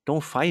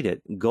 Don't fight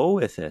it. Go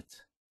with it.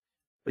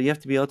 But you have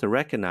to be able to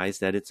recognize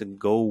that it's a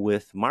go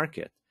with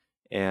market.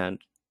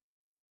 And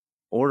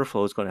order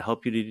flow is going to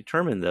help you to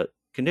determine the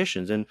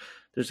conditions. And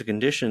there's a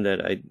condition that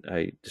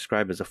I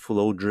describe as a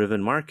flow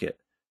driven market.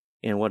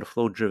 And what a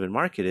flow driven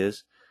market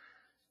is,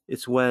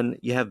 it's when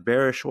you have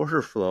bearish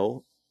order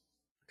flow.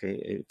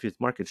 Okay, if the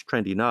market's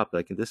trending up,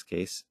 like in this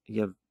case,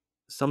 you have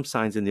some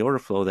signs in the order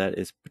flow that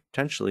is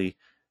potentially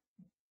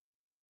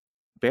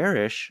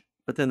bearish,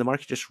 but then the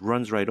market just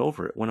runs right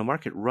over it. When a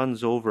market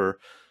runs over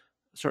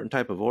a certain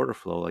type of order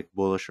flow, like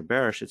bullish or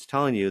bearish, it's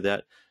telling you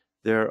that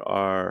there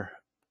are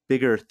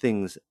bigger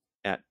things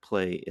at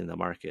play in the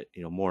market,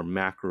 more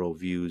macro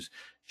views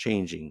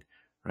changing,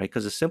 right?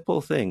 Because a simple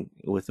thing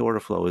with order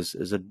flow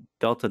is a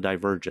delta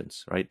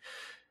divergence, right?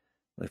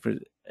 Like for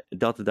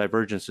delta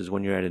divergence is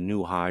when you're at a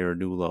new high or a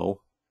new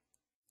low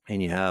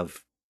and you have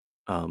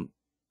um,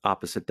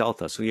 opposite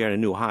delta. So you're at a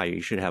new high,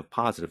 you should have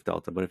positive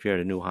delta. But if you're at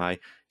a new high, you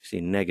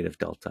see negative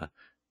delta,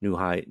 new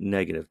high,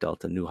 negative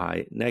delta, new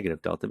high,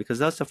 negative delta, because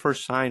that's the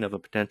first sign of a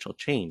potential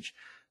change.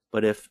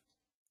 But if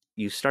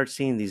you start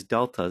seeing these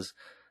deltas,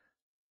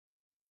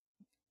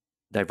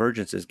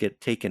 divergences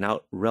get taken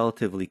out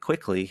relatively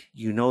quickly,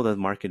 you know the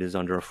market is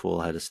under a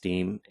full head of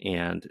steam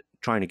and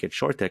trying to get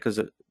short that, because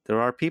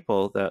there are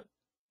people that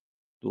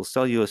will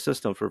sell you a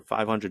system for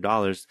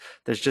 $500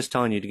 that's just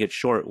telling you to get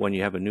short when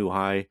you have a new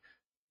high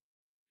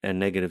and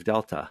negative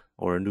delta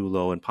or a new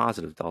low and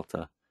positive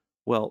delta.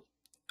 Well,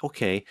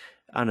 okay,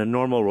 on a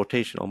normal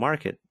rotational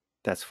market,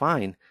 that's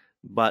fine.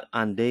 But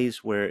on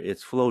days where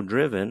it's flow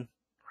driven,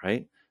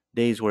 right?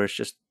 Days where it's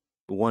just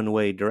one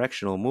way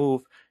directional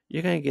move,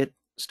 you're going to get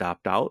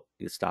stopped out,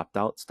 get stopped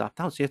out,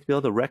 stopped out. So you have to be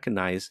able to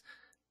recognize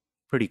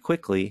pretty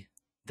quickly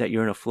that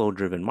you're in a flow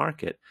driven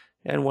market.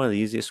 And one of the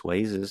easiest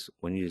ways is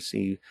when you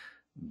see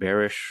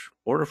bearish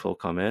order flow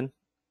come in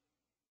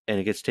and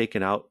it gets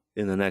taken out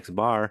in the next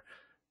bar,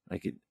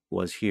 like it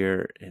was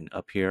here and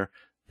up here,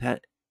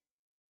 that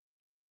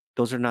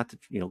those are not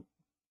the,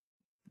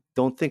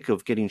 don't think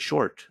of getting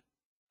short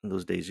in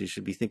those days. You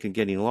should be thinking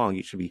getting long.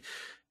 You should be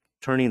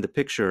turning the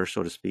picture,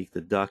 so to speak,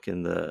 the duck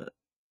and the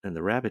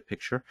rabbit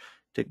picture,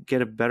 to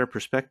get a better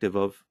perspective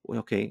of, well,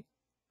 okay,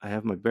 I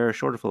have my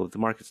bearish order flow. If the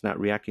market's not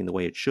reacting the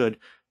way it should,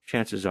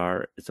 chances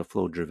are it's a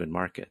flow driven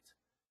market.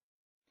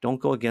 Don't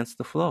go against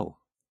the flow,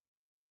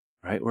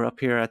 right? We're up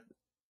here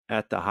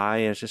at the high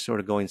and it's just sort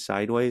of going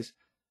sideways.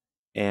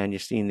 And you're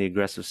seeing the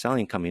aggressive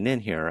selling coming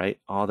in here, right?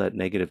 All that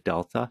negative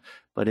delta.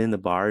 But in the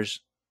bars,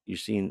 you're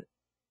seeing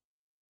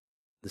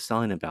the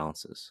selling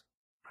imbalances,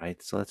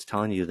 right? So that's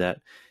telling you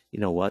that, you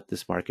know what,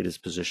 this market is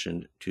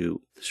positioned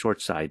to the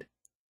short side.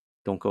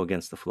 Don't go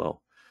against the flow.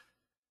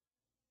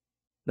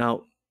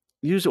 Now,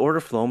 use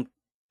order flow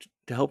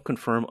to help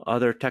confirm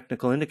other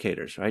technical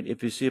indicators, right?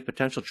 If you see a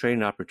potential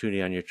trading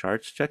opportunity on your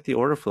charts, check the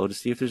order flow to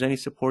see if there's any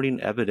supporting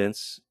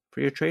evidence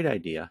for your trade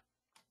idea.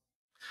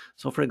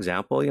 So for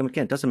example,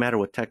 again, it doesn't matter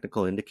what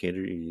technical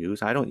indicator you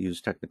use. I don't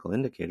use technical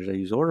indicators. I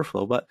use order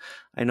flow, but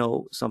I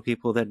know some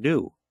people that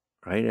do,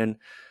 right? And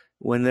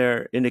when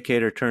their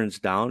indicator turns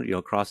down,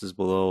 crosses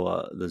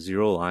below the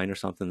zero line or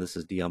something, this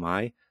is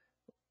DMI,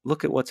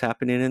 look at what's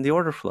happening in the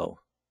order flow,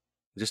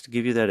 just to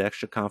give you that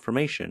extra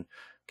confirmation.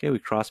 Okay, we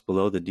crossed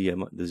below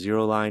the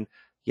zero line.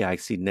 Yeah, I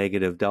see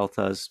negative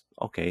deltas.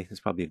 Okay, it's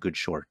probably a good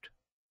short.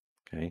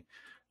 Okay,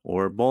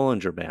 or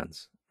Bollinger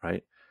Bands,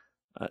 right?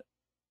 Uh,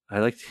 I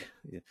like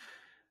to,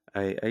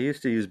 I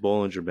used to use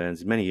Bollinger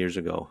Bands many years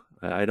ago.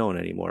 I don't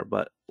anymore.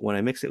 But when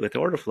I mix it with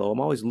order flow, I'm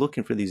always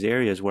looking for these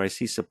areas where I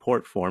see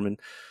support form, and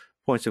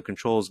points of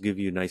controls give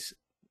you nice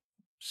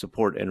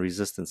support and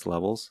resistance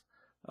levels.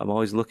 I'm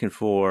always looking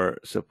for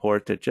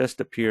support that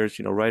just appears,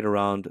 right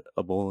around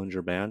a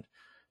Bollinger Band,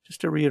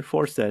 just to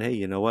reinforce that, hey,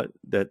 you know what,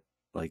 that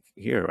like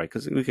here, right?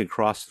 Because we could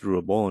cross through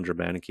a Bollinger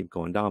Band and keep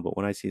going down. But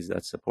when I see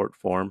that support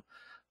form,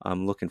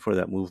 I'm looking for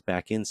that move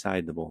back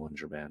inside the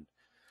Bollinger Band.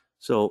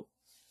 So,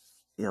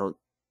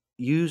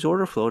 use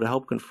order flow to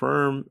help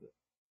confirm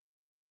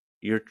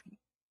your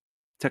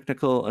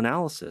technical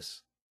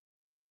analysis.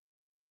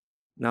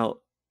 Now,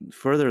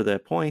 further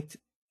that point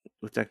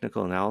with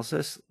technical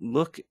analysis,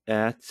 look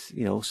at,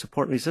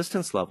 support and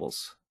resistance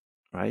levels,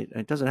 right?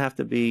 It doesn't have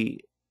to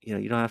be,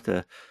 you don't have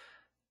to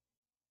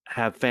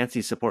have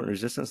fancy support and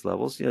resistance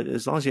levels.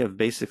 As long as you have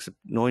basics of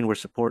knowing where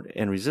support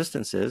and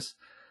resistance is,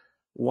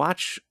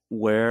 watch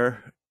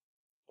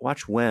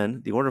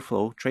when the order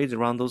flow trades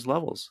around those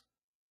levels.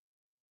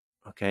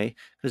 Okay,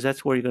 because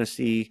that's where you're going to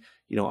see,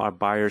 our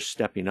buyers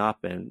stepping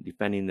up and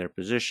defending their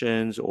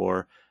positions,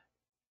 or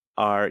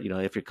are,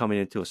 if you're coming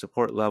into a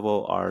support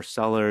level, are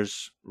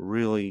sellers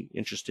really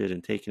interested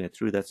in taking it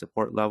through that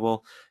support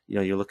level?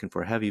 You're looking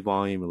for heavy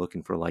volume, you're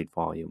looking for light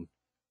volume.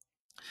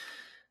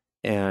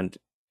 And,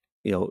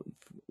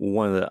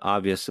 one of the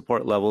obvious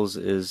support levels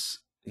is,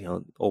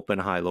 open,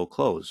 high, low,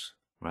 close,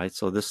 right?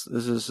 So this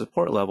is a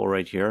support level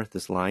right here,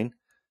 this line.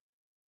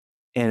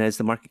 And as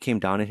the market came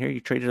down in here, you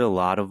traded a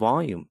lot of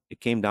volume.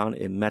 It came down,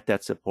 it met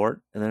that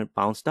support, and then it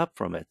bounced up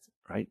from it,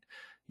 right?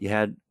 You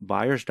had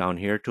buyers down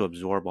here to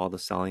absorb all the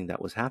selling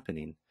that was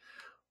happening.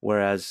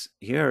 Whereas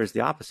here is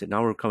the opposite.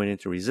 Now we're coming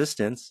into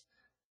resistance.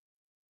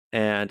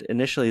 And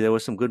initially there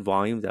was some good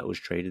volume that was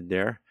traded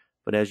there.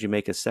 But as you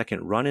make a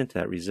second run into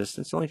that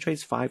resistance, it only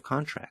trades 5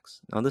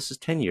 contracts. Now this is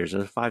 10 years,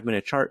 it's a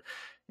 5-minute chart.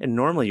 And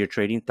normally you're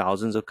trading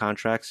thousands of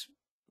contracts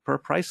per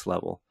price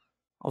level.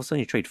 All of a sudden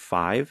you trade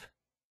 5.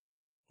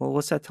 Well,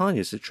 what's that telling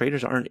you? Is the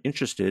traders aren't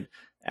interested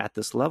at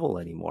this level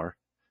anymore.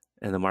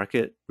 And the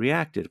market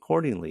reacted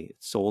accordingly. It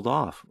sold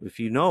off. If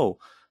you know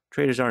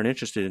traders aren't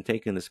interested in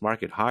taking this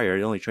market higher,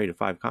 you only traded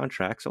 5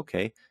 contracts,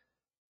 okay.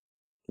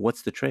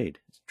 What's the trade?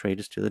 The trade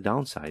is to the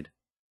downside.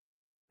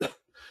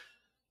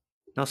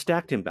 Now,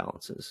 stacked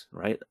imbalances,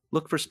 right?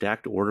 Look for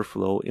stacked order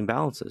flow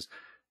imbalances.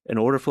 An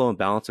order flow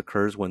imbalance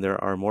occurs when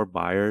there are more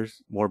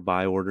buyers, more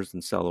buy orders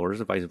than sell orders,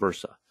 and vice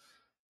versa.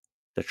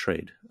 The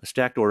trade. A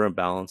stacked order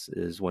imbalance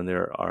is when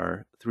there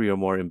are 3 or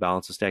more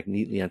imbalances stacked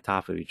neatly on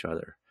top of each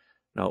other.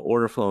 Now,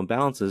 order flow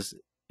imbalances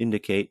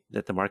indicate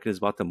that the market is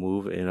about to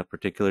move in a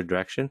particular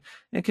direction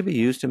and can be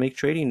used to make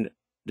trading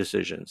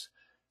decisions.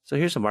 So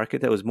here's a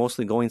market that was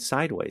mostly going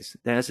sideways.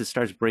 Then as it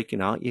starts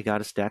breaking out, you got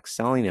a stacked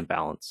selling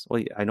imbalance.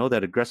 Well, I know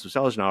that aggressive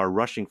sellers now are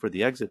rushing for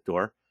the exit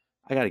door.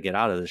 I got to get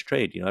out of this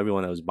trade.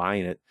 Everyone that was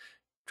buying it,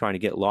 trying to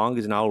get long,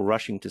 is now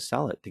rushing to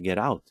sell it to get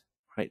out,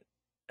 right?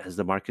 As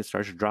the market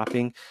starts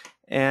dropping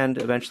and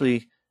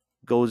eventually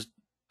goes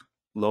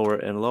lower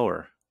and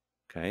lower,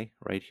 okay,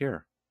 right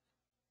here.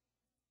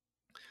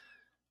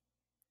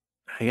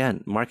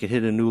 Again, market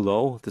hit a new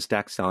low, the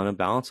stack selling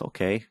imbalance.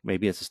 Okay,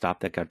 maybe it's a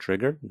stop that got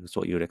triggered. That's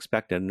what you would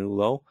expect at a new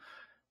low.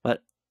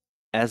 But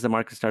as the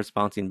market starts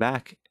bouncing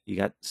back, you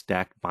got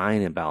stacked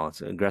buying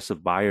imbalance.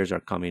 Aggressive buyers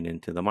are coming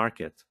into the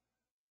market.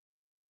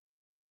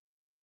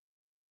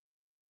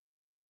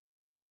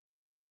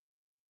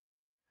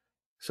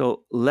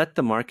 So let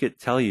the market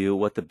tell you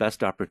what the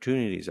best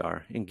opportunities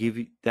are, and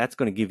that's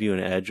going to give you an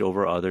edge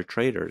over other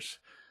traders.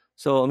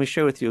 So let me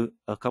share with you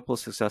a couple of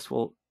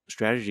successful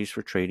strategies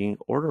for trading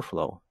order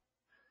flow.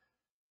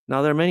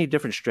 Now, there are many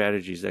different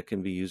strategies that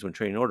can be used when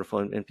trading order flow,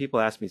 and people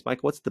ask me,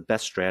 Mike, what's the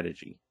best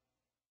strategy?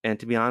 And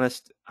to be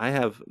honest, I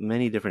have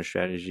many different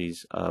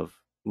strategies of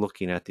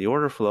looking at the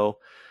order flow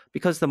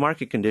because the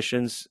market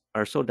conditions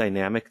are so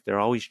dynamic, they're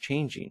always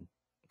changing.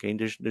 Okay,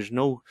 there's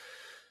no,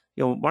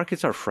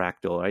 markets are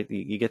fractal, right?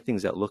 You get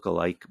things that look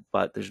alike,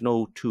 but there's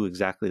no two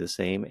exactly the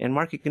same. And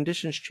market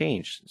conditions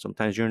change.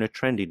 Sometimes you're in a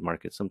trending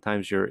market,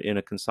 sometimes you're in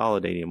a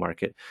consolidating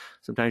market,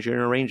 sometimes you're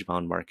in a range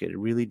bound market. It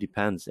really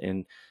depends.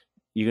 And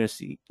you're going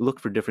to look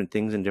for different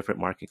things in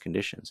different market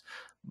conditions.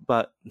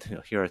 But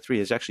here are 3.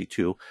 There's actually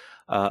 2.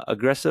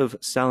 Aggressive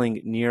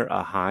selling near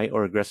a high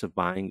or aggressive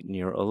buying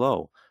near a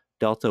low.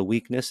 Delta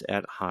weakness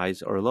at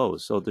highs or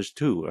lows. So there's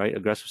 2, right?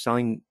 Aggressive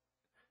selling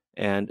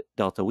and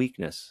delta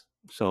weakness.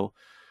 So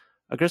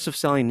aggressive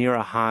selling near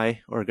a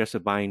high or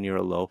aggressive buying near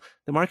a low.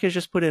 The market has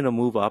just put in a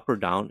move up or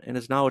down and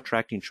is now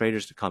attracting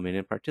traders to come in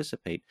and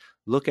participate.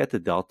 Look at the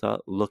delta.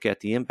 Look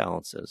at the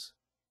imbalances.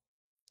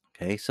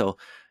 Okay, so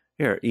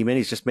here,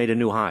 E-minis just made a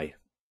new high.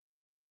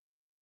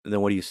 And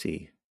then what do you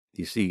see?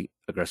 Do you see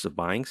aggressive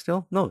buying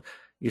still? No,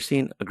 you're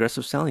seeing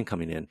aggressive selling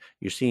coming in.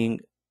 You're seeing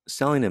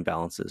selling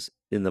imbalances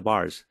in the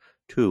bars.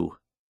 2,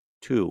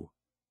 2.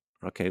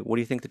 Okay, what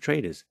do you think the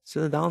trade is? It's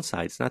to the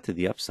downside. It's not to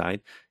the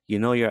upside.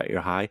 You're at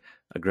your high.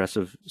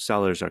 Aggressive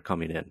sellers are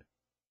coming in,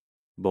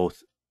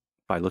 both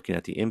by looking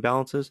at the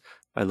imbalances,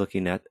 by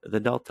looking at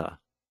the delta.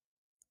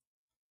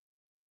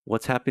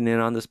 What's happening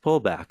on this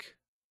pullback?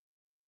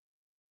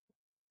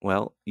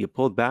 Well, you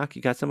pulled back,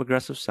 you got some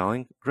aggressive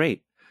selling,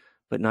 great.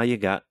 But now you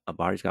got a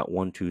bar, he's got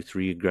 1, 2,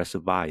 3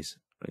 aggressive buys.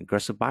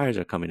 Aggressive buyers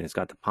are coming in. It's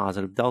got the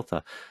positive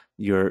delta.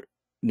 Your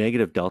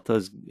negative delta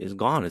is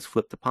gone. It's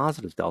flipped to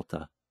positive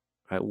delta.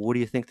 Right? What do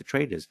you think the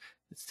trade is?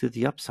 It's to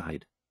the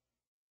upside.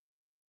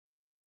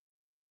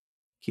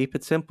 Keep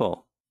it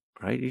simple,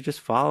 right? You just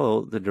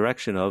follow the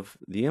direction of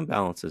the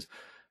imbalances.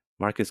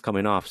 Market's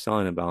coming off,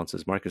 selling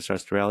imbalances. Market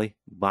starts to rally,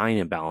 buying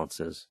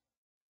imbalances.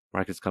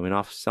 Market's coming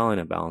off,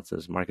 selling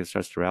imbalances. Market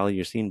starts to rally,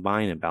 you're seeing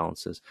buying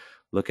imbalances.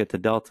 Look at the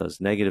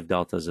deltas, negative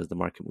deltas as the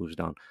market moves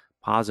down,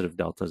 positive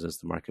deltas as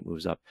the market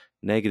moves up,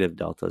 negative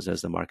deltas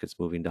as the market's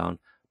moving down,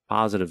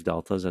 positive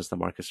deltas as the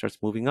market starts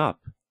moving up.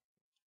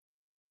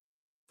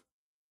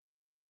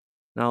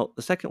 Now,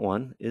 the second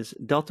one is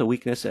delta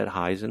weakness at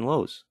highs and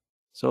lows.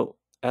 So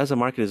as the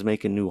market is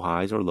making new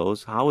highs or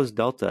lows, how is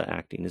delta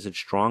acting? Is it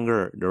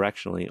stronger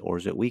directionally or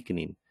is it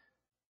weakening?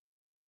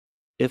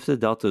 If the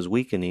delta is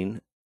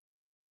weakening,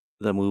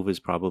 the move is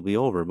probably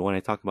over. But when I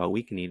talk about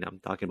weakening, I'm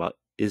talking about,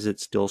 is it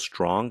still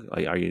strong?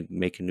 Are you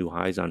making new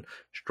highs on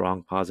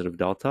strong positive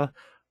delta?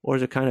 or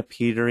is it kind of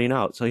petering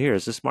out? So here,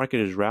 as this market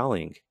is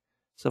rallying,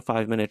 it's a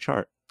 5-minute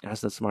chart.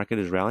 As this market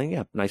is rallying,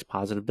 yeah, nice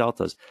positive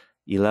deltas,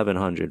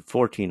 1100,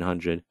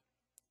 1400.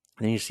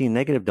 Then you see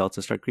negative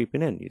deltas start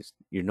creeping in.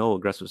 You know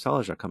aggressive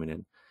sellers are coming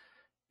in,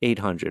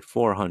 800,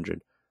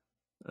 400.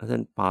 And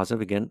then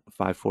positive again,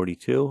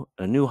 542,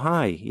 a new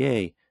high,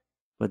 yay.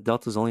 But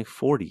delta's only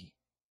 40.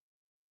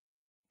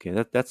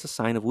 Okay, that's a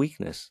sign of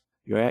weakness.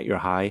 You're at your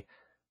high.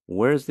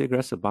 Where's the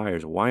aggressive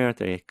buyers? Why aren't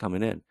they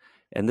coming in?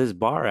 And this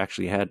bar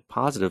actually had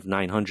positive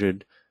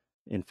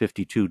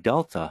 952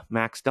 delta,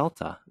 max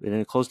delta, and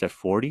it closed at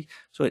 40.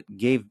 So it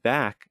gave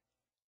back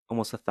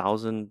almost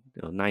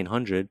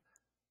 1,900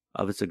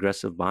 of its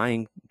aggressive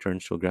buying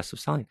turns to aggressive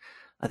selling.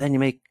 And then you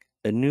make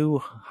a new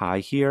high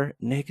here,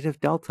 negative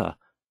delta,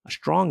 a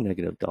strong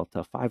negative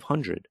delta,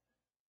 500.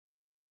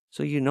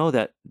 So you know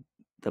that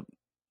the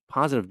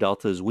positive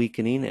delta is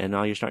weakening, and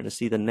now you're starting to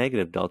see the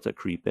negative delta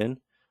creep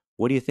in.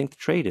 What do you think the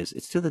trade is?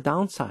 It's to the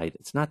downside.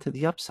 It's not to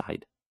the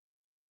upside.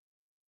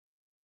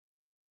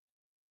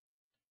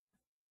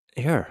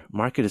 Here,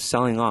 market is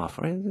selling off,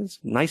 right? It's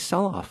nice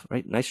sell-off,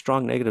 right? Nice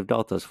strong negative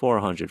deltas,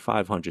 400,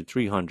 500,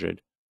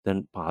 300,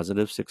 then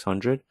positive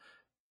 600,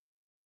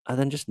 and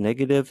then just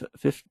negative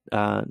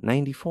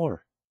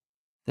 94.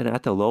 Then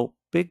at the low,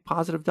 big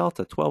positive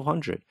delta,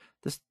 1200.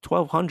 This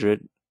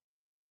 1200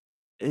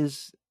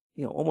 is,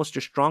 almost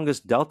your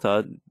strongest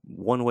delta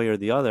one way or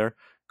the other,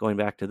 going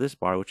back to this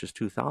bar, which is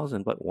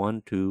 2000, but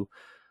 1, 2,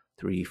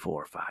 3,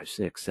 4, 5,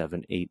 6,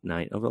 7, 8,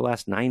 9. Over the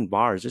last 9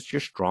 bars, it's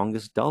your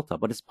strongest delta,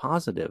 but it's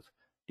positive.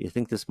 Do you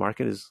think this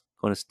market is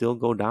going to still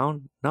go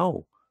down?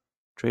 No.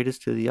 Trade is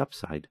to the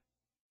upside.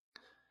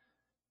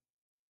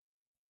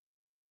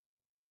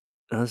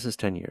 Now, this is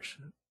 10 years.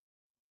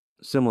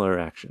 Similar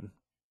action.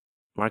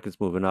 Market's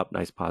moving up,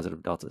 nice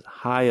positive deltas.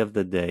 High of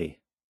the day,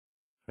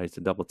 right? It's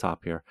a double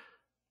top here.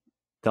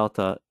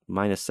 Delta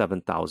minus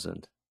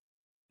 7,000.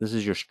 This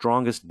is your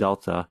strongest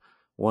delta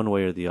one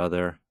way or the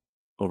other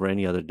over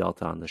any other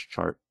delta on this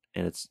chart,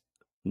 and it's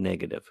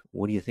negative.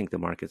 What do you think the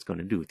market's going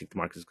to do? You think the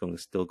market's going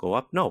to still go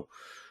up? No.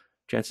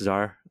 Chances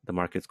are the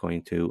market's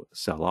going to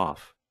sell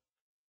off,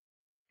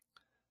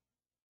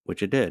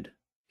 which it did.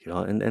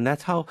 And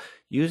that's how,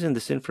 using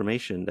this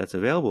information that's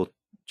available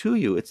to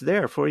you, it's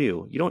there for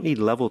you. You don't need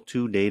level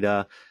 2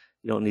 data.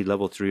 You don't need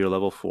level 3 or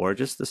level 4,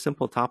 just the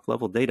simple top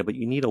level data, but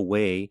you need a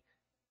way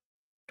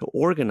to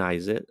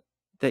organize it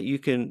that you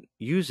can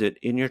use it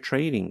in your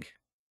trading.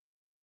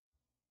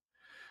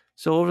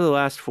 So over the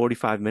last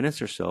 45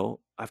 minutes or so,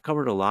 I've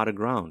covered a lot of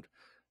ground,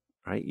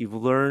 right? You've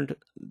learned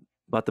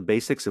about the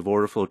basics of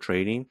order flow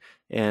trading,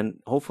 and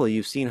hopefully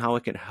you've seen how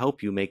it can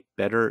help you make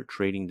better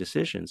trading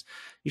decisions.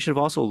 You should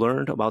have also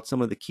learned about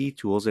some of the key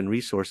tools and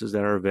resources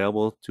that are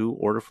available to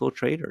order flow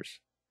traders.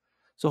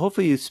 So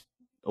hopefully you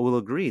will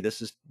agree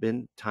this has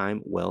been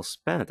time well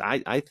spent.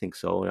 I think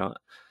so.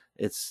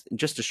 It's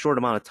just a short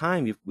amount of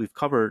time. We've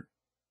covered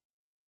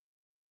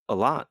a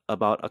lot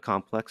about a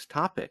complex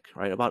topic,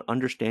 right? About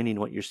understanding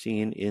what you're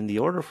seeing in the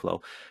order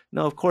flow.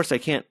 Now, of course, I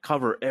can't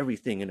cover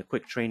everything in a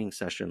quick training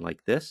session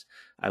like this.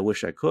 I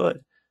wish I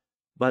could,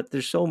 but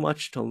there's so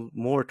much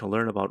more to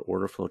learn about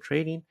order flow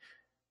trading.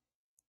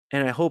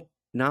 And I hope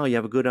now you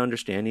have a good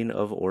understanding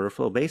of order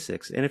flow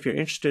basics. And if you're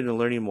interested in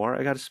learning more,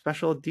 I got a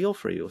special deal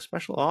for you, a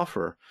special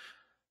offer.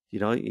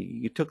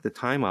 You took the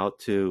time out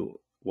to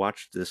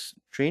watch this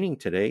training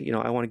today.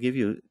 I want to give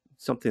you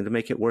something to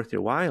make it worth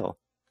your while.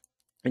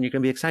 And you're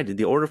going to be excited.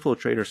 The Order Flow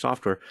Trader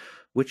software,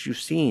 which you've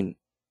seen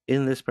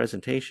in this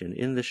presentation,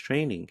 in this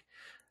training,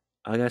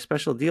 I got a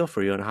special deal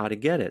for you on how to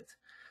get it.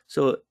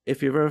 So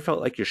if you've ever felt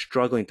like you're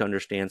struggling to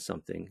understand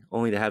something,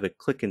 only to have it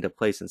click into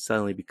place and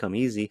suddenly become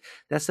easy,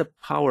 that's the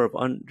power of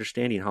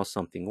understanding how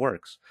something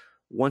works.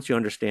 Once you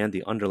understand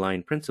the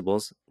underlying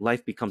principles,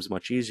 life becomes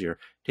much easier.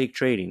 Take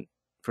trading,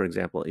 for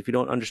example. If you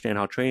don't understand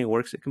how trading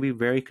works, it can be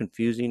very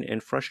confusing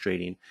and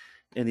frustrating.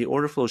 And the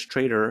Order Flows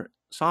Trader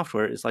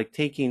software is like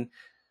taking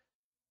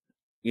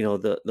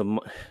the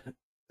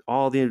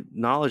all the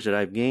knowledge that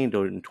I've gained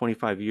in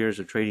 25 years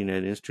of trading at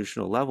an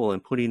institutional level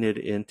and putting it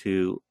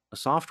into a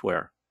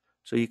software,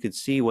 so you could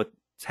see what's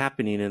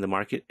happening in the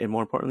market, and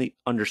more importantly,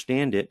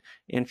 understand it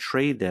and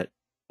trade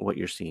what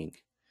you're seeing.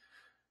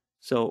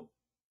 So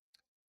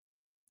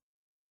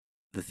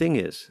the thing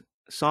is,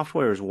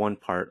 software is one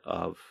part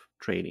of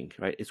trading,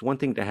 right? It's one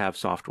thing to have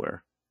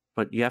software,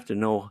 but you have to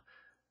know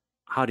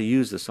how to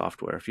use the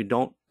software. If you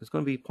don't, it's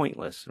going to be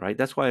pointless, right?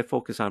 That's why I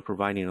focus on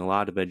providing a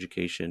lot of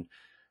education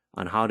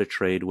on how to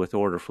trade with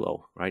order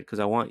flow, right? Because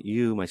I want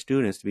you, my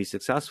students, to be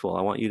successful.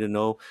 I want you to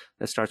know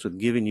that starts with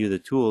giving you the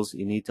tools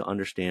you need to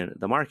understand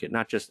the market,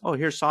 not just, oh,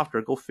 here's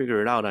software, go figure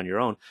it out on your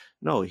own.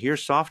 No,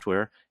 here's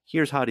software,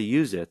 here's how to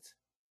use it,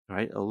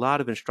 right? A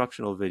lot of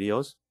instructional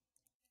videos,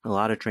 a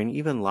lot of training,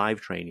 even live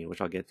training, which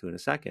I'll get to in a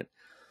second.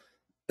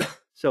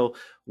 So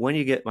when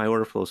you get my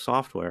order flow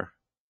software,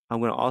 I'm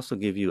going to also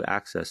give you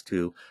access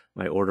to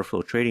my order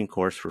flow trading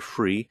course for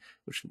free,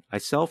 which I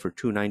sell for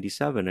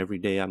 $297 every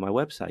day on my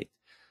website.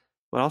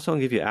 but also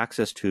give you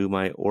access to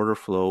my order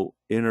flow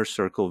inner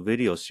circle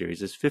video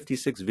series. It's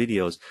 56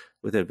 videos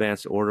with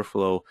advanced order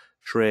flow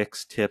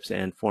tricks, tips,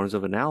 and forms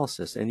of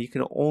analysis. And you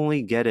can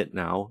only get it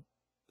now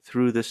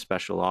through this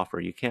special offer.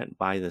 You can't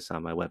buy this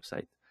on my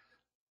website.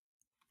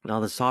 Now,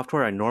 the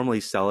software, I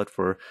normally sell it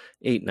for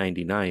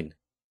 $8.99.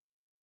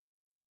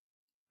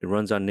 It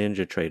runs on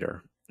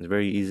NinjaTrader. It's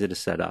very easy to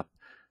set up.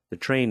 The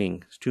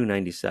training is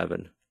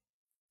 $297.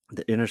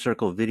 The Inner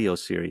Circle video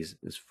series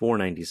is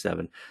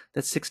 $497.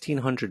 That's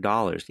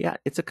 $1,600. Yeah,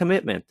 it's a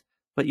commitment,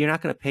 but you're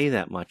not going to pay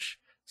that much.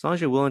 As long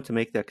as you're willing to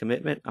make that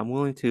commitment, I'm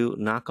willing to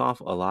knock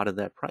off a lot of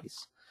that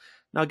price.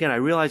 Now, again, I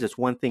realize it's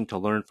one thing to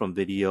learn from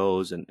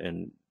videos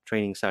and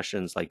training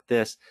sessions like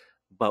this,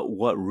 but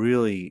what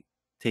really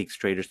takes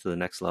traders to the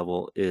next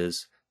level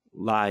is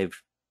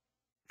live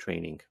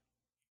training.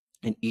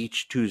 And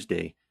each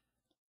Tuesday,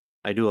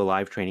 I do a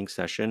live training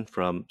session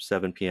from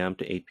 7 p.m.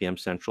 to 8 p.m.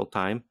 Central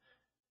Time.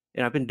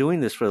 And I've been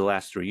doing this for the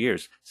last 3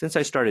 years. Since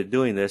I started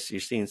doing this,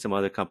 you're seeing some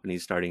other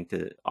companies starting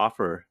to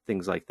offer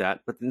things like that.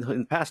 But in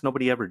the past,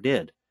 nobody ever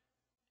did.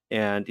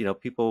 And,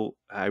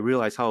 I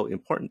realized how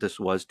important this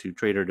was to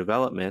trader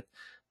development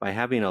by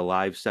having a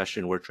live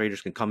session where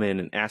traders can come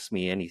in and ask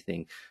me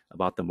anything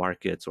about the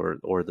markets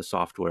or the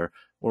software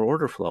or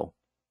order flow.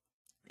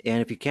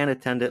 And if you can't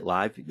attend it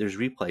live, there's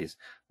replays.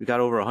 We've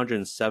got over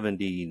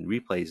 170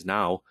 replays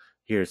now.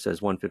 Here it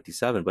says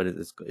 157, but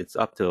it's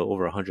up to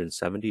over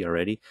 170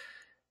 already.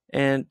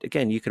 And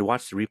again, you could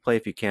watch the replay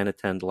if you can't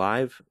attend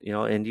live,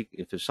 and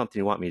if there's something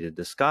you want me to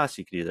discuss,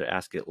 you can either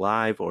ask it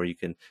live or you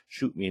can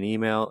shoot me an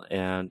email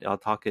and I'll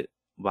talk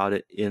about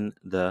it in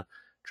the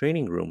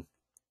training room.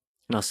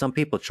 Now, some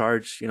people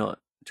charge,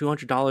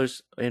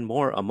 $200 and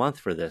more a month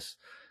for this.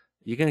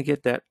 You're going to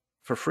get that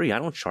for free. I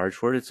don't charge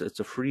for it.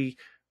 It's a free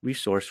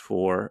resource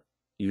for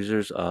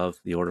users of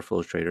the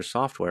Orderflows Trader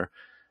software.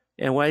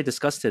 And what I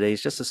discussed today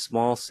is just a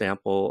small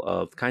sample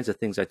of kinds of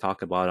things I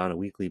talk about on a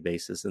weekly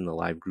basis in the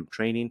live group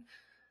training,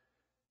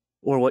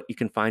 or what you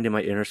can find in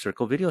my Inner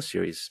Circle video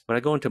series. But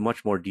I go into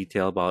much more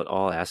detail about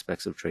all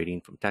aspects of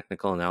trading, from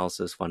technical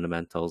analysis,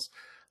 fundamentals,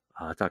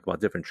 talk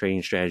about different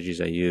trading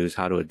strategies I use,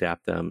 how to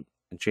adapt them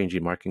in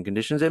changing market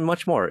conditions, and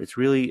much more. It's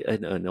really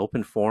an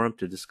open forum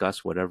to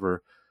discuss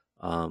whatever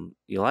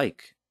you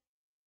like.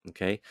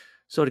 Okay,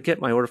 so to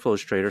get my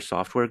Orderflows Trader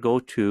software, go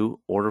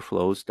to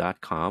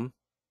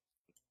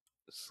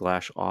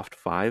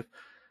orderflows.com/oft5.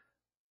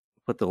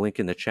 Put the link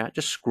in the chat.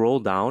 Just scroll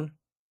down.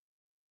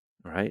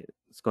 All right,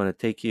 it's going to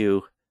take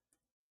you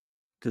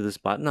to this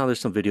button. Now there's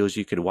some videos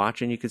you could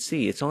watch, and you can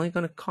see it's only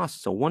going to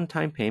cost a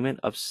one-time payment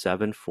of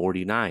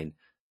 $749.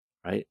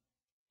 Right,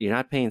 you're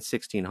not paying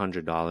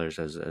 $1,600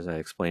 as I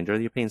explained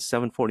earlier. You're paying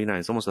 $749.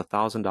 It's almost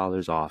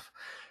 $1,000 off.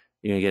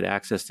 You're going to get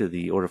access to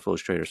the Orderflows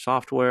Trader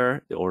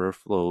software, the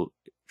Orderflow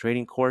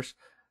trading course,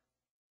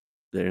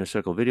 the Inner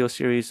Circle video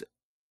series,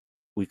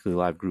 weekly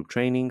live group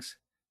trainings,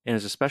 and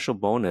as a special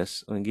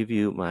bonus, I'm going to give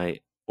you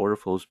my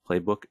Orderflows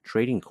playbook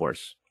trading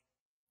course.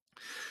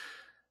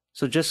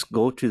 So just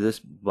go to this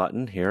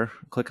button here,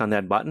 click on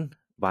that button,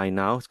 buy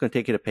now. It's going to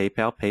take you to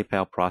PayPal.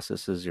 PayPal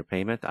processes your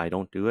payment. I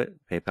don't do it.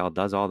 PayPal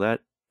does all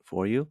that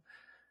for you.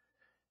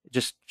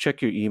 Just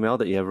check your email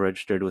that you have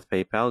registered with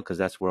PayPal, because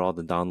that's where all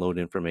the download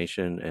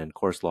information and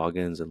course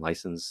logins and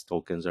license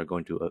tokens are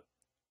going to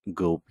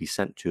be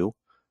sent to.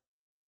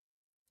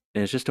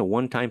 And it's just a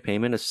one-time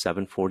payment of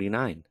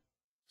 $749.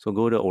 So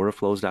go to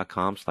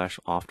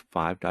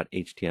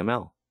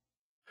orderflows.com/oft5.html.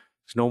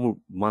 There's no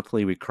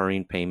monthly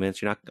recurring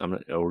payments. You're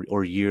not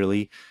or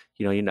yearly.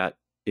 You're not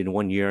in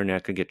 1 year and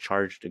that could get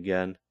charged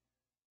again.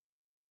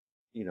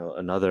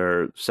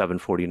 Another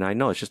 $749.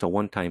 No, it's just a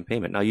one-time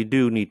payment. Now you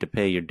do need to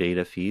pay your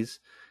data fees.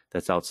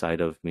 That's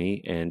outside of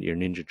me, and your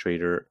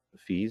NinjaTrader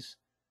fees.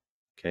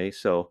 Okay,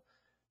 so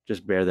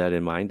just bear that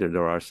in mind.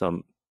 There are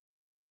some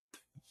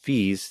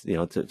fees,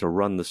 to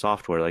run the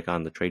software, like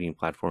on the trading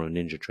platform of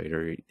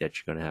NinjaTrader, that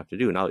you're going to have to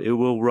do. Now, it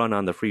will run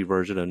on the free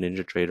version of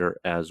NinjaTrader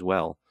as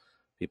well.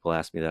 People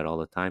ask me that all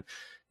the time.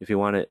 If you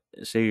want to,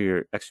 say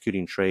you're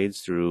executing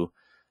trades through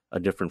a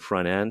different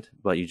front end,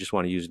 but you just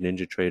want to use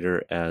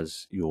NinjaTrader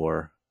as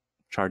your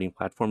charting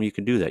platform, you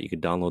can do that. You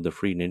can download the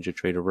free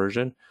NinjaTrader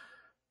version,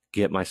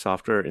 get my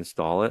software,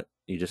 install it.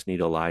 You just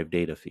need a live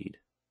data feed.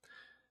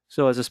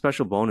 So as a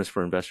special bonus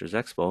for Investors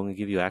Expo, I'm going to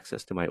give you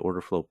access to my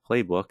order flow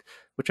playbook,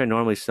 which I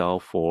normally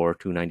sell for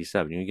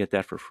 $297. You can get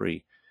that for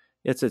free.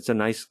 It's a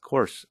nice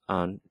course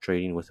on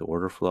trading with the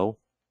order flow.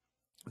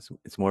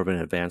 It's more of an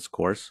advanced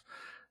course,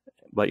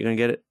 but you're going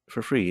to get it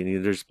for free.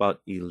 And there's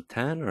about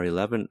 10 or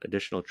 11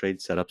 additional trade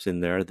setups in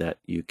there that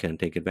you can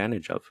take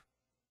advantage of.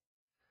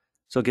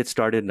 So get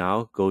started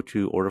now. Go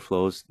to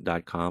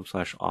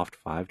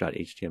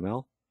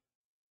orderflows.com/oft5.html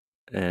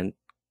and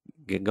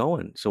get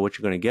going. So what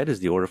you're going to get is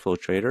the Orderflow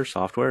Trader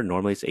software.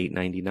 Normally it's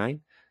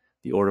 $899.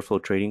 The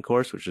Orderflow Trading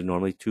course, which is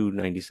normally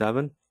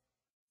 $297.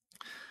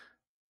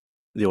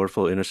 The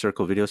Orderflow Inner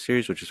Circle video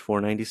series, which is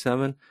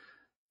 $497.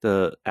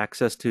 The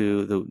access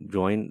to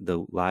join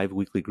the live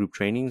weekly group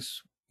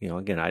trainings.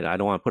 Again, I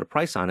don't want to put a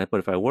price on it, but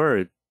if I were,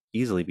 it'd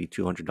easily be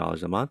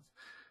 $200 a month.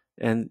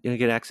 and you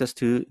get access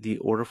to the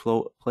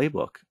Orderflow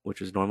playbook,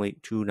 which is normally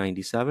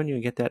 $2.97. You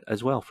can get that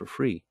as well for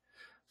free.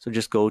 So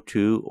just go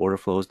to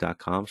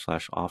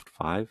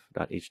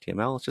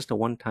orderflows.com/oft5.html. It's just a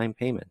one-time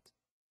payment.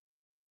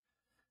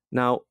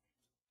 Now,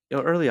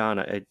 early on,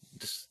 I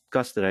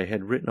discussed that I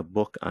had written a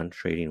book on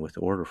trading with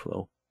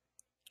Orderflow.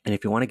 And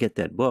if you want to get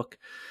that book,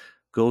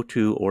 go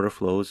to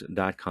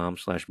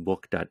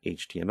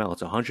orderflows.com/book.html.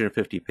 It's a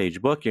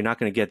 150-page book. You're not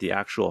going to get the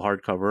actual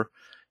hardcover.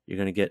 You're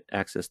going to get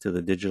access to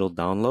the digital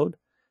download.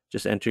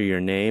 Just enter your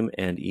name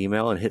and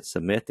email and hit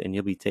submit, and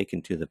you'll be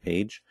taken to the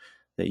page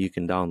that you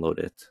can download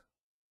it.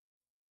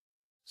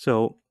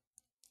 So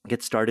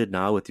get started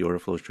now with the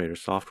Orderflows Trader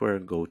software.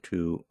 Go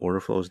to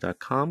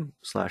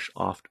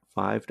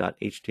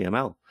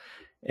orderflows.com/oft5.html,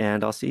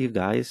 and I'll see you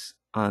guys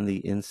on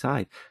the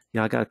inside.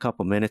 I got a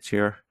couple minutes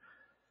here.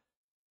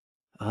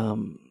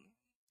 I'll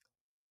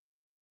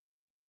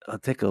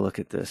take a look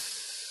at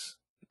this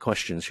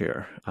questions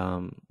here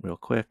real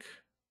quick.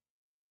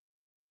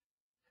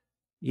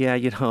 Yeah,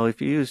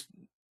 if you use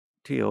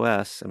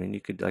TOS, I mean,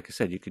 you could, like I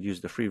said, you could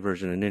use the free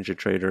version of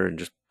NinjaTrader and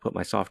just put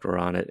my software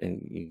on it,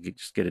 and you could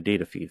just get a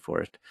data feed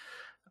for it.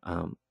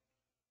 I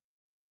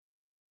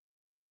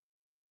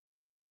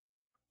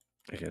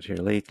got here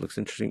late. Looks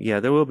interesting. Yeah,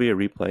 there will be a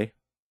replay.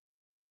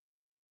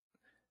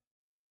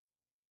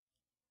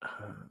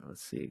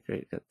 Let's see.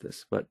 Great, got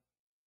this. But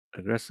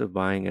aggressive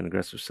buying and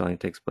aggressive selling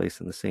takes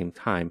place in the same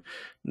time.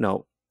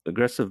 No,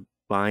 aggressive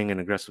buying and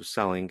aggressive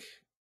selling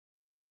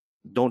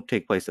don't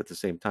take place at the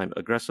same time.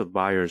 Aggressive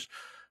buyers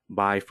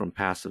buy from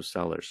passive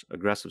sellers.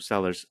 Aggressive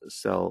sellers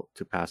sell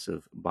to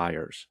passive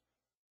buyers.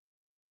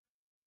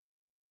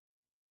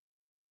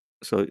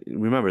 So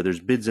remember,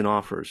 there's bids and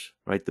offers,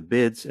 right? The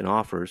bids and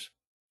offers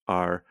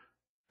are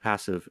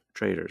passive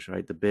traders,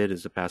 right? The bid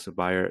is a passive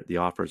buyer, the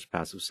offer is a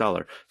passive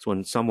seller. So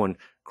when someone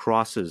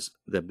crosses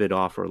the bid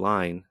offer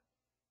line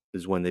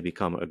is when they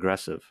become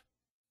aggressive.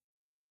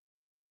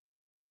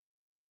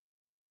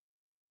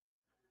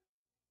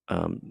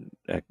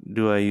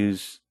 Do I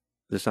use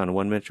this on a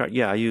 1-minute chart?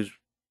 Yeah, I use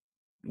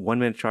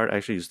 1-minute chart. I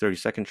actually use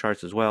 30-second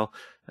charts as well.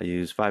 I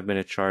use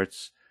 5-minute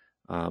charts.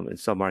 In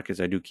some markets,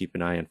 I do keep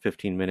an eye on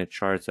 15-minute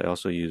charts. I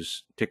also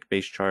use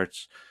tick-based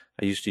charts.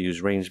 I used to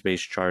use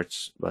range-based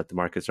charts, but the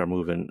markets are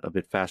moving a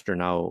bit faster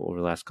now over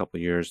the last couple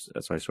of years.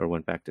 So I sort of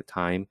went back to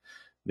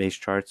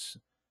time-based charts.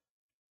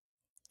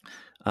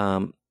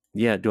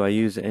 Yeah, do I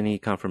use any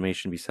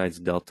confirmation besides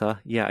delta?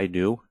 Yeah, I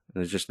do.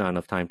 There's just not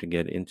enough time to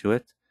get into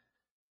it.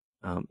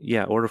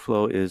 Yeah, order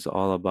flow is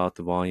all about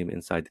the volume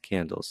inside the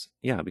candles.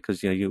 Yeah,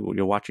 because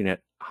you're watching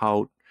at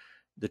how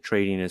the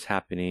trading is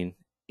happening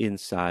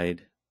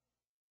inside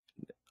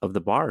of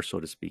the bar, so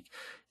to speak.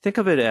 Think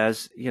of it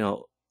as,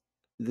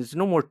 there's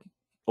no more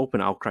open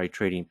outcry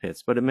trading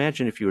pits, but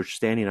imagine if you were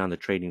standing on the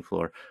trading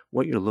floor,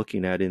 what you're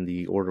looking at in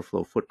the order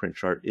flow footprint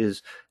chart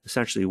is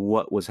essentially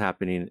what was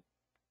happening.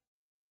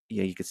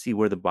 You can see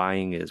where the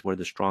buying is, where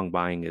the strong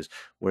buying is,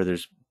 where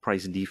there's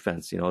price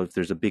defense, if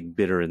there's a big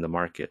bidder in the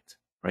market,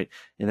 right?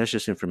 And that's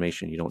just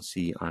information you don't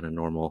see on a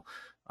normal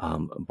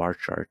bar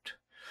chart.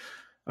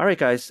 All right,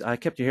 guys, I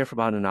kept you here for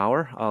about an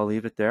hour. I'll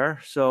leave it there.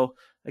 So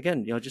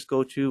again, just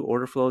go to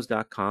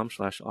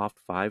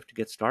orderflows.com/oft5 to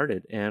get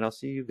started, and I'll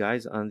see you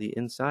guys on the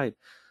inside.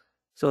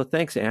 So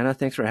thanks, Anna.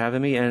 Thanks for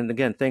having me. And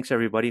again, thanks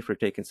everybody for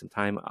taking some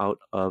time out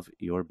of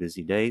your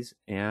busy days.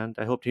 And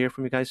I hope to hear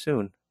from you guys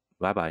soon.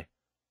 Bye-bye.